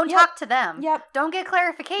and don't talk to them. Yep. Don't get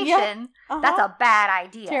clarification. Yep. That's a bad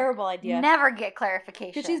idea. Terrible idea. Never get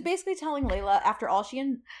clarification. Because she's basically telling Layla, after all she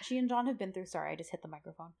and John have been through, sorry, I just hit the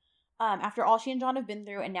microphone. After all she and John have been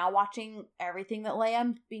through, and now watching everything that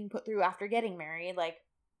Layla's being put through after getting married, like,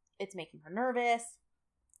 it's making her nervous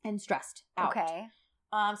and stressed out. Okay.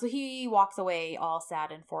 So he walks away all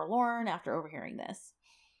sad and forlorn after overhearing this.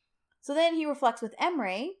 So then he reflects with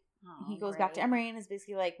Emre. He goes back to Emre and is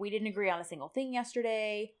basically like, we didn't agree on a single thing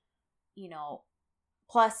yesterday. You know,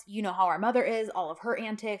 plus, you know how our mother is, all of her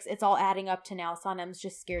antics. It's all adding up to now Sanem's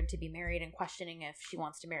just scared to be married and questioning if she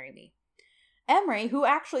wants to marry me. Emre, who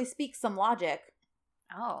actually speaks some logic,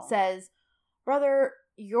 says, brother,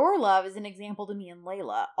 your love is an example to me and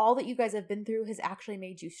Layla. All that you guys have been through has actually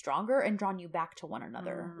made you stronger and drawn you back to one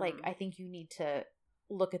another. Like, I think you need to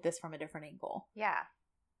look at this from a different angle. Yeah.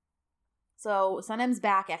 So Sanem's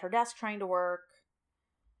back at her desk trying to work.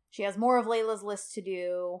 She has more of Layla's list to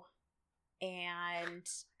do. And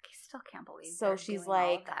I still can't believe so she's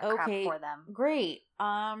like, okay, for them. Great.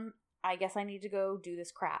 I guess I need to go do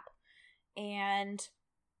this crap. And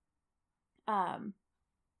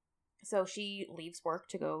so she leaves work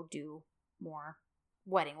to go do more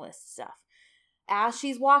wedding list stuff. As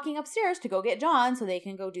she's walking upstairs to go get John so they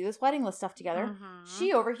can go do this wedding list stuff together,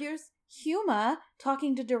 she overhears Huma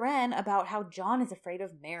talking to Duran about how John is afraid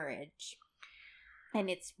of marriage. And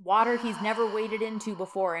it's water he's never waded into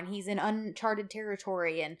before, and he's in uncharted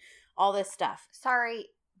territory and all this stuff. Sorry,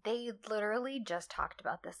 they literally just talked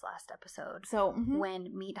about this last episode. So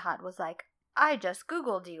when Meat Hot was like, I just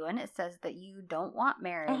Googled you, and it says that you don't want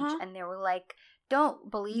marriage. And they were like,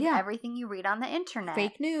 don't believe everything you read on the internet.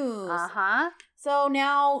 Fake news. So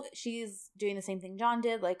now she's doing the same thing John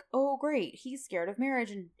did. Like, oh, great. He's scared of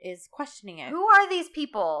marriage and is questioning it. Who are these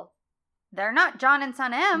people? They're not John and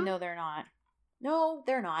Sanem. No, they're not. No,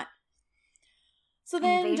 they're not. So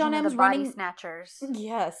then John M's body running... snatchers.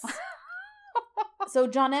 Yes. So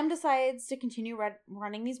John M decides to continue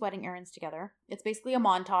running these wedding errands together. It's basically a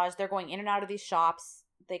montage. They're going in and out of these shops.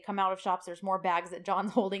 They come out of shops. There's more bags that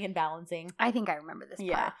John's holding and balancing. I think I remember this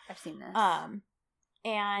part. I've seen this.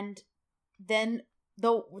 And then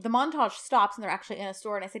the montage stops and they're actually in a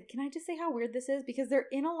store. And I said, can I just say how weird this is? Because they're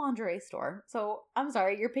in a lingerie store. So I'm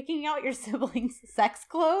sorry, you're picking out your siblings' sex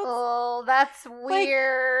clothes? Oh, that's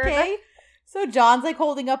weird. Like, okay. So John's like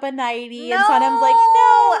holding up a nightie and Sanem's like,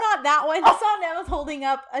 no, not that one. Sanem's holding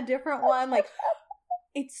up a different one. Like,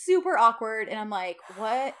 it's super awkward. And I'm like,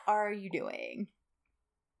 what are you doing?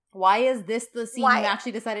 Why is this the scene you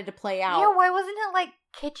actually decided to play out? Yeah, why wasn't it like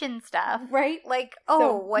kitchen stuff? Right? Like,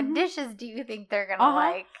 what dishes do you think they're gonna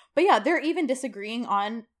like? But yeah, they're even disagreeing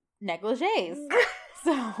on negligees.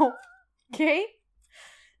 So, okay.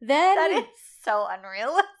 Then that is so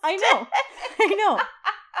unrealistic. I know.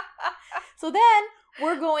 So then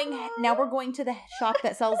we're going to the shop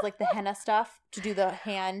that sells like the henna stuff to do the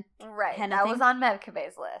henna that thing. Was on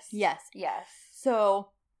Medcabe's list. Yes. So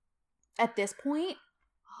at this point,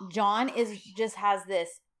 John has this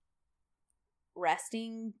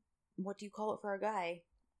resting, what do you call it for a guy?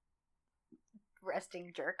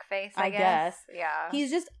 Resting jerk face, I guess. Yeah.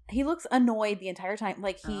 He looks annoyed the entire time.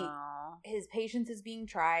 Like his patience is being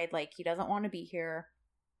tried. Like he doesn't want to be here.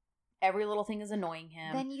 Every little thing is annoying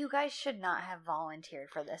him. Then you guys should not have volunteered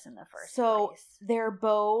for this in the first place. So they're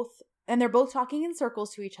both talking in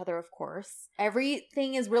circles to each other, of course.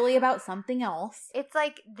 Everything is really about something else. It's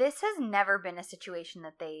like, this has never been a situation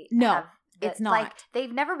that they have. It's not. Like,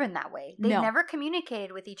 they've never been that way. They've never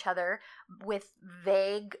communicated with each other with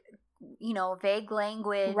vague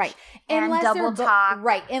language. Right. And unless double talk.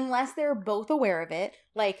 Right. Unless they're both aware of it.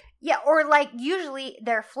 Like. Yeah, or like usually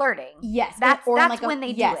they're flirting. Yes. That's when they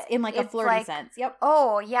do it. Yes, in like a flirty sense. Yep.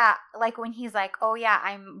 Oh, yeah. Like when he's like, oh, yeah,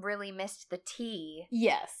 I really missed the tea.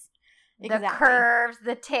 Yes. Exactly. The curves,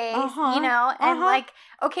 the taste, and like,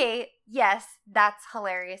 okay, yes, that's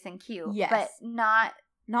hilarious and cute. Yes. But not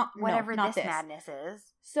whatever this madness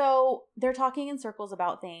is. So they're talking in circles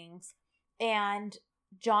about things, and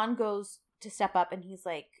John goes to step up and he's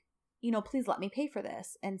like, please let me pay for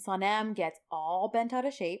this. And Sanem gets all bent out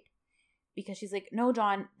of shape because she's like, no,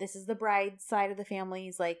 John, this is the bride's side of the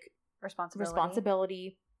family's like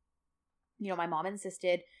responsibility. My mom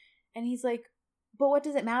insisted. And he's like, but what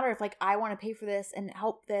does it matter if like I want to pay for this and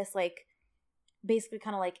help this? Like, basically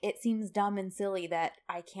kind of like, it seems dumb and silly that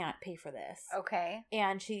I can't pay for this. Okay.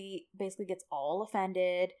 And she basically gets all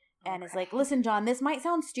offended and is like, Okay. listen, John, this might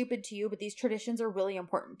sound stupid to you, but these traditions are really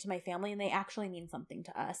important to my family and they actually mean something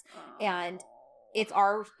to us. And it's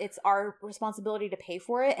our responsibility to pay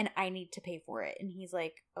for it, and I need to pay for it. And he's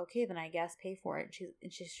like, okay, then I guess pay for it.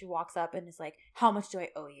 And she walks up and is like, how much do I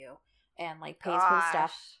owe you? And like pays for the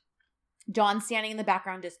stuff. John's standing in the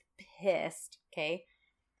background just pissed, okay?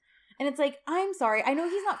 And it's like, I'm sorry. I know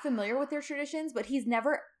he's not familiar with their traditions, but he's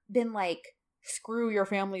never been like, screw your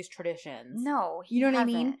family's traditions. No, you know what I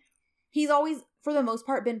mean? He's always, for the most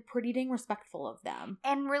part, been pretty dang respectful of them.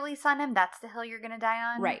 And really, Sanem, that's the hill you're going to die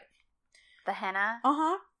on? Right. The henna?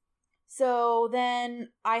 Uh-huh. So then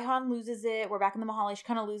Ihan loses it. We're back in the Mahali. She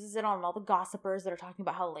kind of loses it on all the gossipers that are talking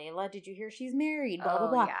about how Layla, did you hear she's married? Blah, blah,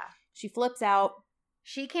 blah. Yeah. She flips out.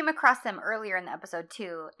 She came across them earlier in the episode,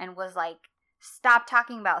 too, and was like, stop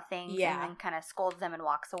talking about things, and then kind of scolds them and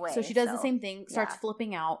walks away. So she does the same thing, starts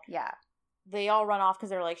flipping out. Yeah. They all run off because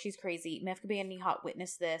they're like, she's crazy. Mefkabe and Nihat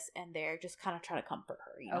witness this, and they're just kind of trying to comfort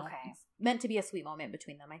her, you know? Okay. It's meant to be a sweet moment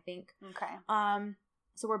between them, I think. Okay.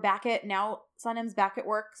 So we're back at, now Sanem's back at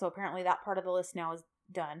work, so apparently that part of the list now is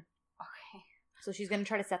done. Okay. So she's going to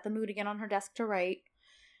try to set the mood again on her desk to write.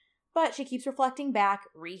 But she keeps reflecting back,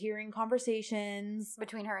 rehearing conversations.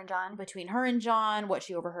 Between her and John, what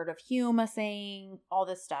she overheard of Huma saying, all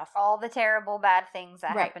this stuff. All the terrible, bad things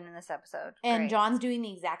that happened in this episode. And Great. John's doing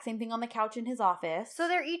the exact same thing on the couch in his office. So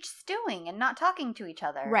they're each stewing and not talking to each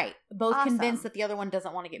other. Right. Both Awesome. convinced that the other one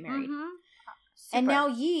doesn't want to get married. Mm-hmm. And now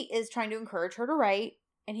Yi is trying to encourage her to write.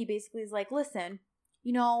 And he basically is like, listen,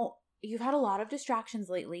 you know, you've had a lot of distractions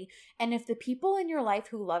lately. And if the people in your life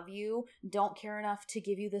who love you don't care enough to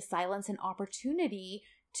give you the silence and opportunity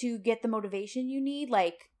to get the motivation you need,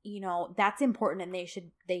 like, you know, that's important, and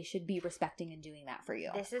they should be respecting and doing that for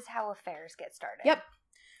you. This is how affairs get started. Yep.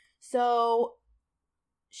 So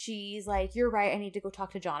she's like, you're right, I need to go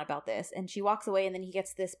talk to John about this. And she walks away, and then he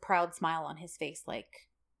gets this proud smile on his face, like,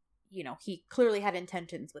 you know, he clearly had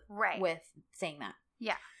intentions with saying that.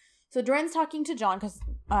 Yeah. So Duren's talking to John because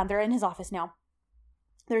they're in his office now.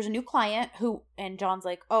 There's a new client and John's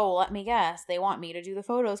like, oh, let me guess, they want me to do the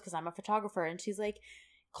photos because I'm a photographer. And she's like,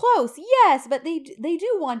 close, yes, but they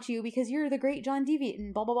do want you because you're the great John Deviant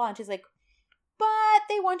and blah, blah, blah. And she's like, but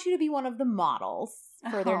they want you to be one of the models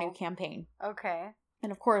for their new campaign. Okay.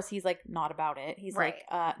 And of course, he's like, not about it. He's like,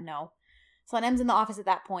 no. Sanem's in the office at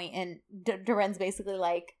that point, and Duren's basically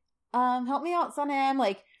like, help me out, Sanem.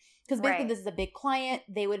 Like, because basically this is a big client.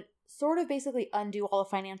 They would sort of basically undo all the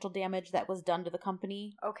financial damage that was done to the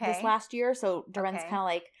company this last year. So Duren's kind of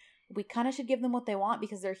like, we kind of should give them what they want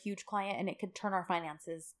because they're a huge client and it could turn our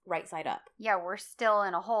finances right side up. Yeah, we're still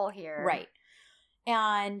in a hole here. Right.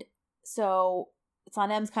 And so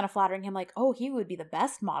Sanem's kind of flattering him like, oh, he would be the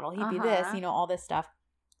best model. He'd be this, you know, all this stuff.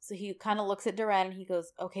 So he kind of looks at Duren and he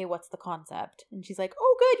goes, okay, what's the concept? And she's like,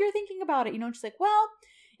 oh, good, you're thinking about it. You know, and she's like, well,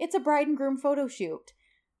 it's a bride and groom photo shoot.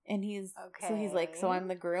 And he's like, so I'm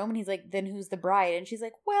the groom? And he's like, then who's the bride? And she's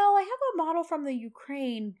like, well, I have a model from the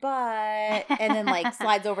Ukraine, but... And then, like,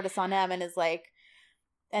 slides over to Sanem and is like...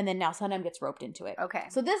 And then now Sanem gets roped into it. Okay.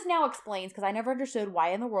 So this now explains, because I never understood why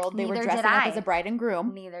in the world they were dressing up as a bride and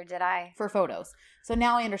groom. Neither did I. For photos. So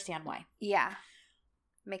now I understand why. Yeah.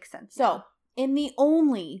 Makes sense. So... In the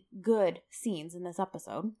only good scenes in this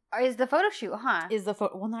episode is the photo shoot, huh?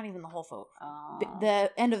 Well, not even the whole photo. Oh.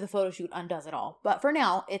 The end of the photo shoot undoes it all. But for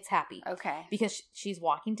now, it's happy. Okay. Because she's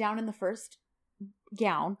walking down in the first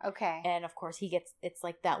gown. Okay. And of course, it's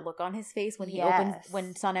like that look on his face when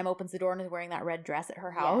when Sanem opens the door and is wearing that red dress at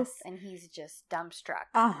her house. Yes, and he's just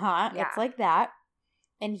dumbstruck. Uh-huh. Yeah. It's like that.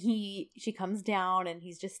 And she comes down and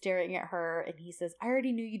he's just staring at her and he says, I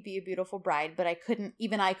already knew you'd be a beautiful bride, but I couldn't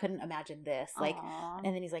imagine this. Like, aww.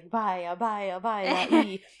 And then he's like, bye.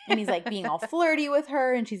 And he's like being all flirty with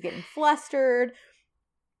her and she's getting flustered.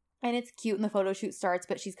 And it's cute and the photo shoot starts,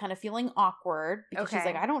 but she's kind of feeling awkward because she's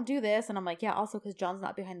like, I don't do this. And I'm like, yeah, also because John's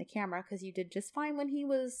not behind the camera because you did just fine when he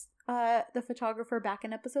was the photographer back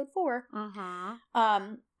in episode 4.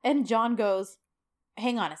 Mm-hmm. And John goes,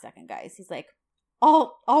 hang on a second, guys. He's like,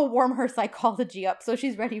 I'll warm her psychology up so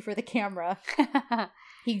she's ready for the camera.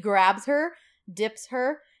 He grabs her, dips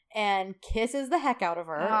her, and kisses the heck out of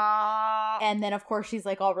her. Aww. And then, of course, she's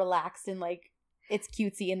like all relaxed and like it's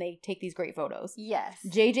cutesy and they take these great photos. Yes.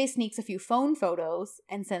 JJ sneaks a few phone photos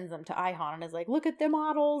and sends them to Ihan and is like, look at the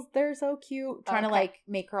models. They're so cute. Trying to like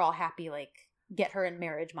make her all happy, like get her in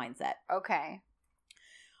marriage mindset. Okay.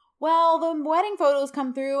 Well, the wedding photos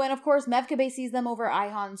come through, and of course, Mefkabe sees them over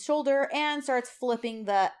Ihan's shoulder and starts flipping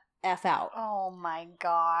the F out. Oh my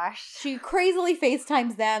gosh. She crazily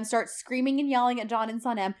FaceTimes them, starts screaming and yelling at John and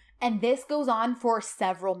Sanem, and this goes on for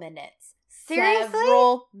several minutes. Seriously?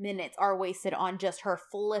 Several minutes are wasted on just her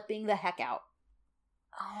flipping the heck out.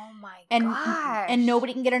 Oh my gosh. And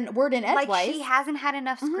nobody can get a word in edgewise. Like, she hasn't had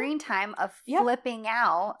enough screen time of flipping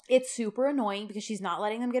out. It's super annoying because she's not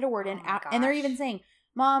letting them get a word in. Oh And they're even saying,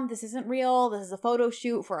 Mom, this isn't real. This is a photo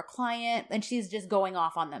shoot for a client. And she's just going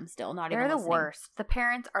off on them still, not even listening. They're the worst. The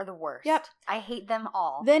parents are the worst. Yep. I hate them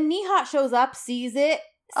all. Then Nihat shows up, sees it,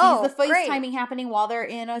 sees the FaceTiming happening while they're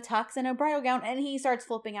in a tux and a bridal gown, and he starts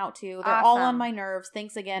flipping out too. They're all on my nerves.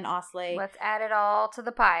 Thanks again, Asley. Let's add it all to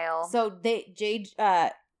the pile. So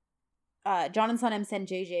John and Sanem send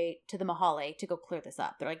JJ to the Mahale to go clear this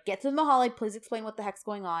up. They're like, get to the Mahale, please explain what the heck's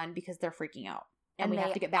going on because they're freaking out. And we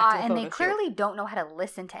have to get back to the photo And they clearly don't know how to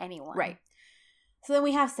listen to anyone. Right. So then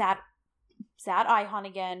we have sad Ihan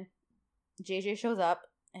again. JJ shows up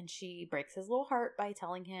and she breaks his little heart by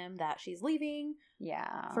telling him that she's leaving.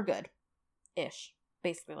 Yeah. For good. Ish.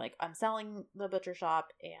 Basically like, I'm selling the butcher shop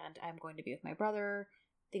and I'm going to be with my brother.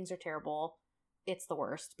 Things are terrible. It's the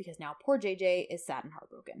worst because now poor JJ is sad and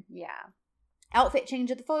heartbroken. Yeah. Outfit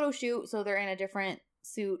change at the photo shoot, so they're in a different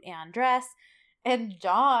suit and dress. And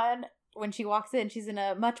John, when she walks in, she's in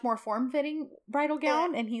a much more form-fitting bridal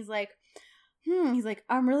gown, and he's like,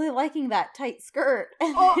 I'm really liking that tight skirt.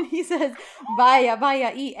 And then he says,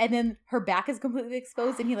 Vaya, eat. And then her back is completely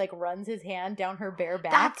exposed, and he like runs his hand down her bare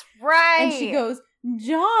back. That's right. And she goes,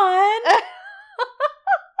 John.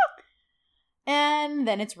 And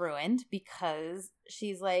then it's ruined because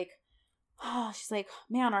she's like,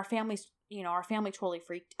 man, our family totally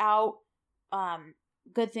freaked out.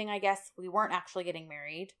 Good thing, I guess, we weren't actually getting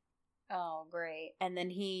married. Oh, great. And then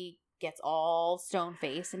he gets all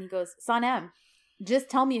stone-faced and he goes, Sanem, just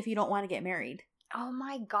tell me if you don't want to get married. Oh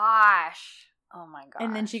my gosh.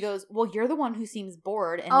 And then she goes, well, you're the one who seems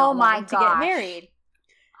bored and not wanting to get married.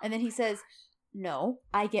 And then he says, no,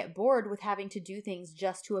 I get bored with having to do things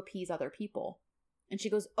just to appease other people. And she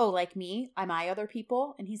goes, oh, like me? Am I other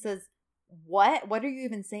people? And he says, what? What are you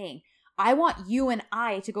even saying? I want you and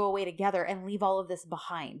I to go away together and leave all of this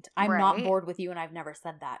behind. I'm not bored with you and I've never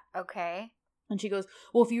said that. Okay. And she goes,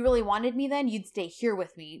 well, if you really wanted me then, you'd stay here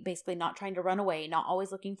with me. Basically not trying to run away, not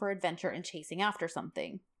always looking for adventure and chasing after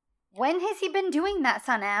something. When has he been doing that,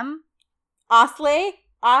 Sanem? Asley?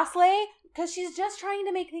 Because she's just trying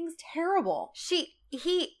to make things terrible. He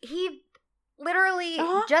literally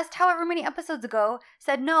just however many episodes ago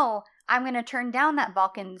said, no, I'm going to turn down that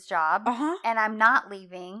Balkans job and I'm not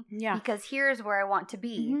leaving because here's where I want to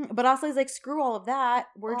be. Mm-hmm. But Asley's like, screw all of that.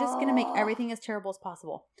 We're just going to make everything as terrible as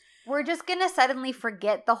possible. We're just going to suddenly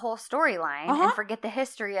forget the whole storyline and forget the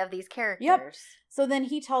history of these characters. Yep. So then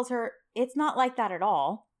he tells her it's not like that at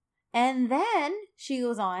all. And then she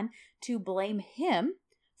goes on to blame him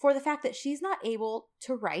for the fact that she's not able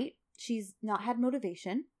to write. She's not had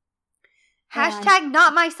motivation. Hashtag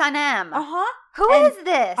not my Sanem. Who is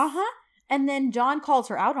this? And then John calls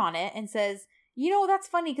her out on it and says, that's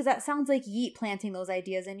funny because that sounds like Yeet planting those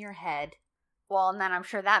ideas in your head. Well, and then I'm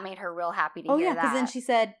sure that made her real happy to hear that.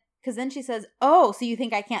 Because then she says, oh, so you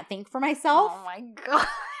think I can't think for myself? Oh my God.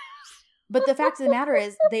 But the fact of the matter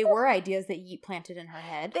is, they were ideas that Yeet planted in her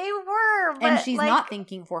head. They were, but and she's not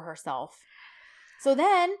thinking for herself. So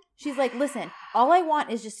then she's like, listen, all I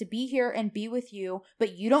want is just to be here and be with you,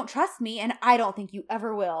 but you don't trust me, and I don't think you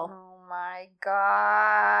ever will. Oh my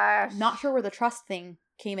gosh. Not sure where the trust thing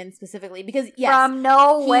came in specifically, because yes. From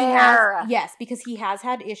nowhere. Because he has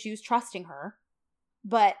had issues trusting her,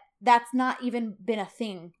 but that's not even been a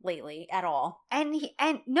thing lately at all. And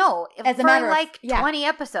no, as a matter of 20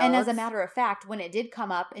 episodes. And as a matter of fact, when it did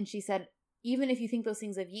come up and she said, even if you think those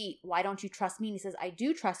things of Yeet, why don't you trust me? And he says, I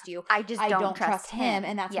do trust you. I don't trust him.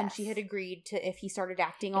 And that's when she had agreed to, if he started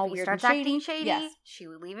acting all weird and shady, she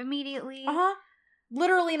would leave immediately.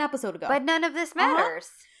 Literally an episode ago. But none of this matters.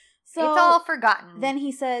 So it's all forgotten. Then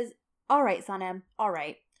he says, all right, Sanem, all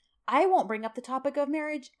right. I won't bring up the topic of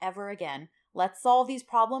marriage ever again. Let's solve these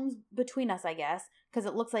problems between us, I guess, because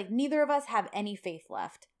it looks like neither of us have any faith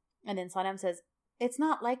left. And then Sanem says, it's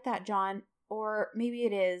not like that, John. Or maybe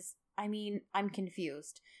it is. I mean, I'm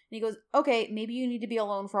confused. And he goes, okay, maybe you need to be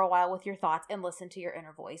alone for a while with your thoughts and listen to your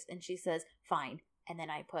inner voice. And she says, fine. And then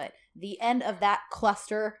I put the end of that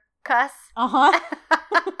cluster. Cuss.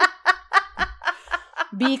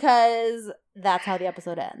 Because that's how the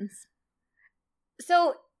episode ends.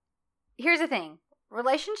 So, here's the thing.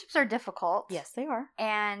 Relationships are difficult. Yes, they are.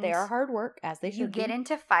 And they are hard work, as they should be. You get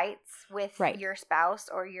into fights with your spouse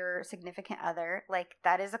or your significant other. Like,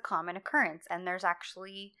 that is a common occurrence. And there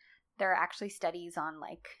are actually studies on,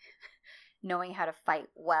 like, knowing how to fight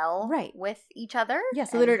well Right. with each other. Yeah,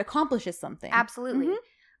 so that it accomplishes something. Absolutely.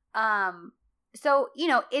 So,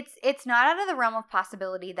 it's not out of the realm of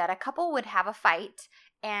possibility that a couple would have a fight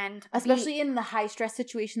and especially in the high stress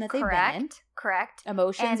situation that they've been in. Correct.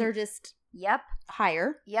 Emotions are just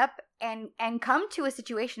higher. Yep. And come to a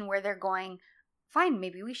situation where they're going, fine,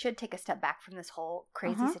 maybe we should take a step back from this whole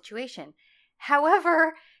crazy situation.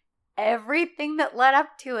 However, everything that led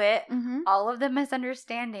up to it, all of the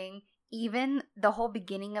misunderstanding, even the whole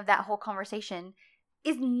beginning of that whole conversation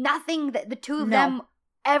is nothing that the two of them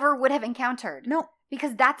ever would have encountered. No.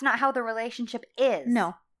 Because that's not how the relationship is.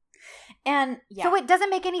 No. And so it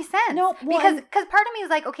doesn't make any sense. No. Well, because part of me is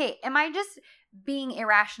like, okay, am I just being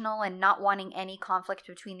irrational and not wanting any conflict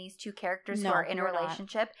between these two characters who are in a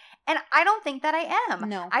relationship? And I don't think that I am.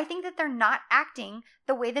 No. I think that they're not acting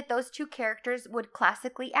the way that those two characters would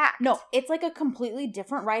classically act. No, it's like a completely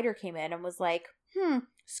different writer came in and was like,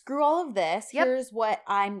 screw all of this. Here's what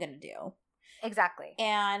I'm going to do. Exactly.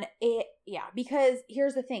 And because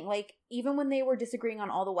here's the thing, like, even when they were disagreeing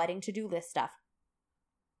on all the wedding to-do list stuff,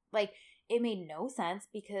 like, it made no sense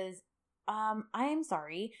because, I'm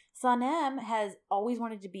sorry, Sanem has always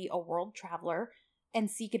wanted to be a world traveler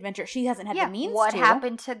and seek adventure. She hasn't had the means to. What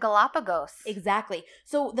happened to Galapagos? Exactly.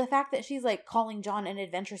 So the fact that she's, like, calling John an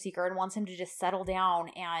adventure seeker and wants him to just settle down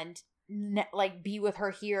and be with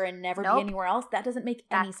her here and never be anywhere else, that doesn't make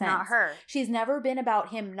any sense. That's not her. She's never been about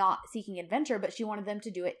him not seeking adventure, but she wanted them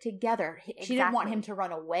to do it together. Exactly. She didn't want him to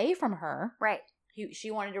run away from her. Right.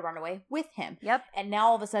 She wanted to run away with him. Yep. And now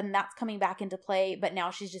all of a sudden that's coming back into play, but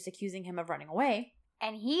now she's just accusing him of running away.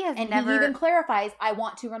 And he has never... And he even clarifies, I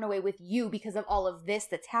want to run away with you because of all of this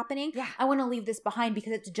that's happening. Yeah. I want to leave this behind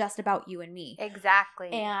because it's just about you and me. Exactly.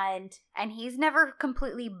 And he's never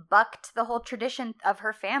completely bucked the whole tradition of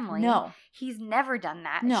her family. No. He's never done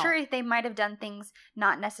that. No. Sure, they might have done things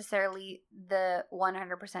not necessarily the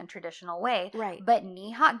 100% traditional way. Right. But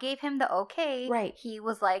Nihat gave him the okay. Right. He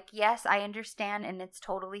was like, yes, I understand, and it's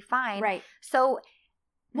totally fine. Right. So...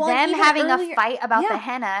 them having a fight about the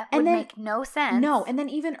henna would make no sense. No, and then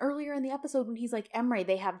even earlier in the episode when he's like, Emre,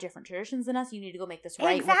 they have different traditions than us. You need to go make this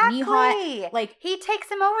right exactly. with Nihat. Like, he takes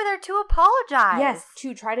him over there to apologize. Yes,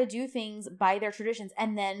 to try to do things by their traditions.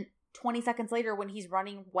 And then 20 seconds later when he's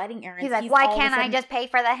running wedding errands, he's like, why can't I just pay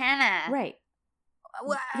for the henna? Right.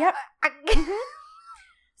 Yep.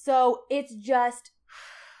 So it's just,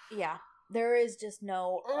 there is just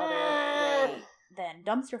no other way than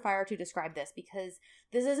dumpster fire to describe this, because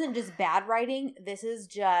this isn't just bad writing. This is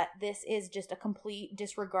just a complete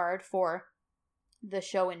disregard for the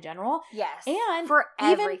show in general. Yes. And for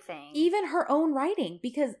everything. Even her own writing,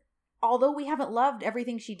 because although we haven't loved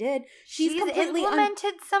everything she did, she's completely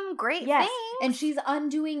implemented some great things. And she's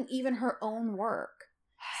undoing even her own work.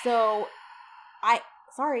 So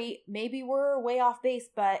sorry, maybe we're way off base,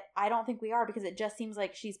 but I don't think we are, because it just seems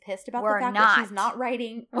like she's pissed about the fact that she's not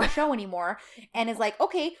writing the show anymore, and is like,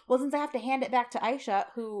 okay, well, since I have to hand it back to Aisha,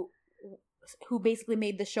 who basically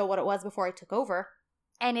made the show what it was before I took over.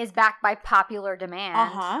 And is backed by popular demand.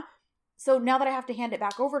 Uh-huh. So now that I have to hand it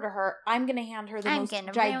back over to her, I'm going to hand her the most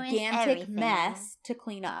gigantic mess to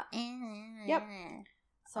clean up. Yep.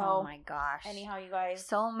 So, oh my gosh. Anyhow, you guys.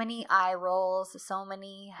 So many eye rolls, so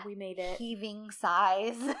many we made it. Heaving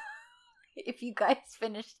sighs. If you guys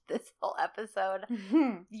finished this whole episode,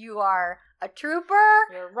 you are a trooper.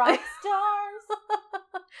 You're rock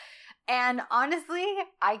stars. And honestly,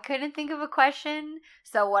 I couldn't think of a question.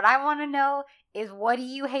 So what I want to know is, what do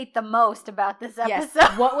you hate the most about this episode?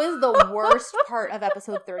 Yes. What was the worst part of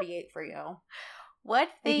episode 38 for you? What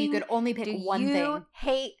thing if you could only pick one thing you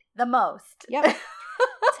hate the most? Yep.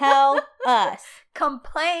 Tell us.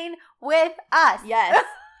 Complain with us. Yes.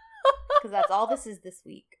 Because that's all this is this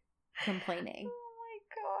week. Complaining. Oh my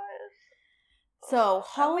gosh. So,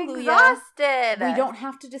 hallelujah. I'm exhausted. We don't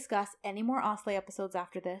have to discuss any more Osley episodes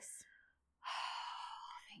after this.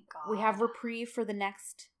 Thank God. We have reprieve for the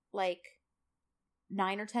next,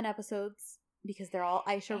 9 or 10 episodes, because they're all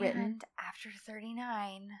Aisha written. And after 39,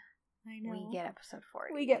 I know. we get episode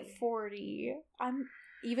 40. We get 40.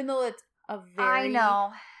 Even though it's a very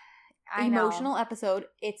emotional episode,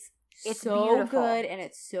 it's so beautiful. Good, and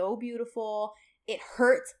it's so beautiful. It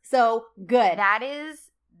hurts so good. That is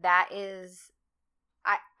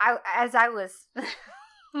I as I was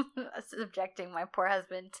subjecting my poor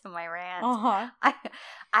husband to my rant, I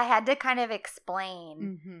had to kind of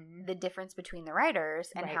explain the difference between the writers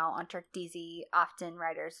and how on Turk DZ often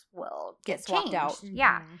writers will get swapped out.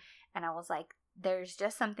 Yeah. And I was like, there's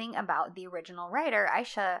just something about the original writer,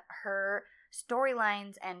 Aisha, her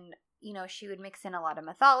storylines and, you know, she would mix in a lot of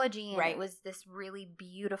mythology, and Right. it was this really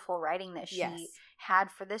beautiful writing that she Yes.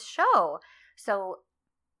 had for this show. So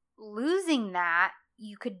losing that,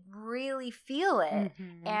 you could really feel it.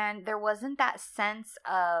 Mhm. And there wasn't that sense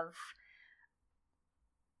of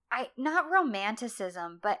not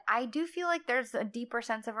romanticism, but I do feel like there's a deeper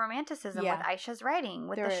sense of romanticism Yeah. with Aisha's writing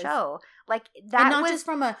with There the is. show. Like that and not was just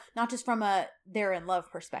from a they're in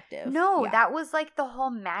love perspective. no, Yeah. that was like the whole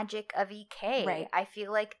magic of EK. Right. I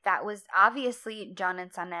feel like that was obviously John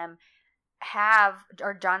and Sanem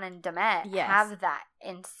John and Demet Yes. have that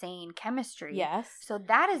insane chemistry. Yes. So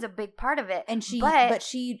that is a big part of it. And but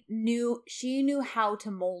she knew how to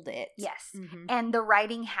mold it. yes. Mhm. And the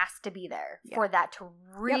writing has to be there Yeah. for that to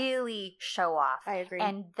really show off. I agree.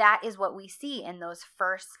 And that is what we see in those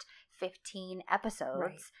first 15 episodes.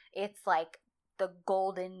 Right. It's like the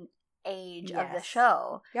golden age of the Yes.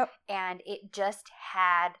 show. Yep. And it just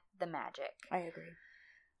had the magic. I agree.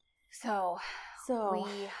 So So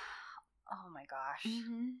oh my gosh.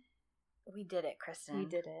 Mhm. We did it, Kristen. We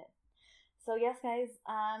did it. So yes, guys,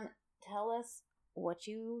 tell us what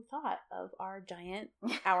you thought of our giant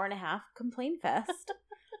hour and a half complaint fest.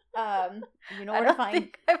 You know I where to don't find.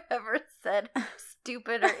 think I've ever said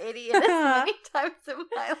stupid or idiot as many times in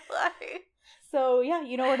my life. So yeah,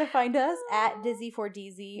 you know where to find us at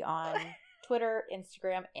Dizzy4DZ on Twitter,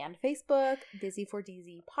 Instagram, and Facebook.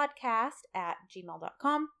 Dizzy4DZ podcast at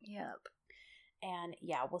gmail.com. Yep. And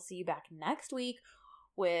yeah, we'll see you back next week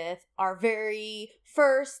with our very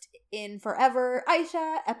first in forever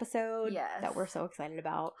Aisha episode Yes. that we're so excited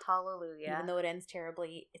about. Hallelujah. Even though it ends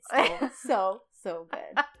terribly, it's still so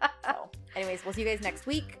good. So anyways, we'll see you guys next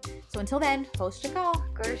week. So until then, host your call.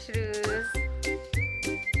 Görüşürüz.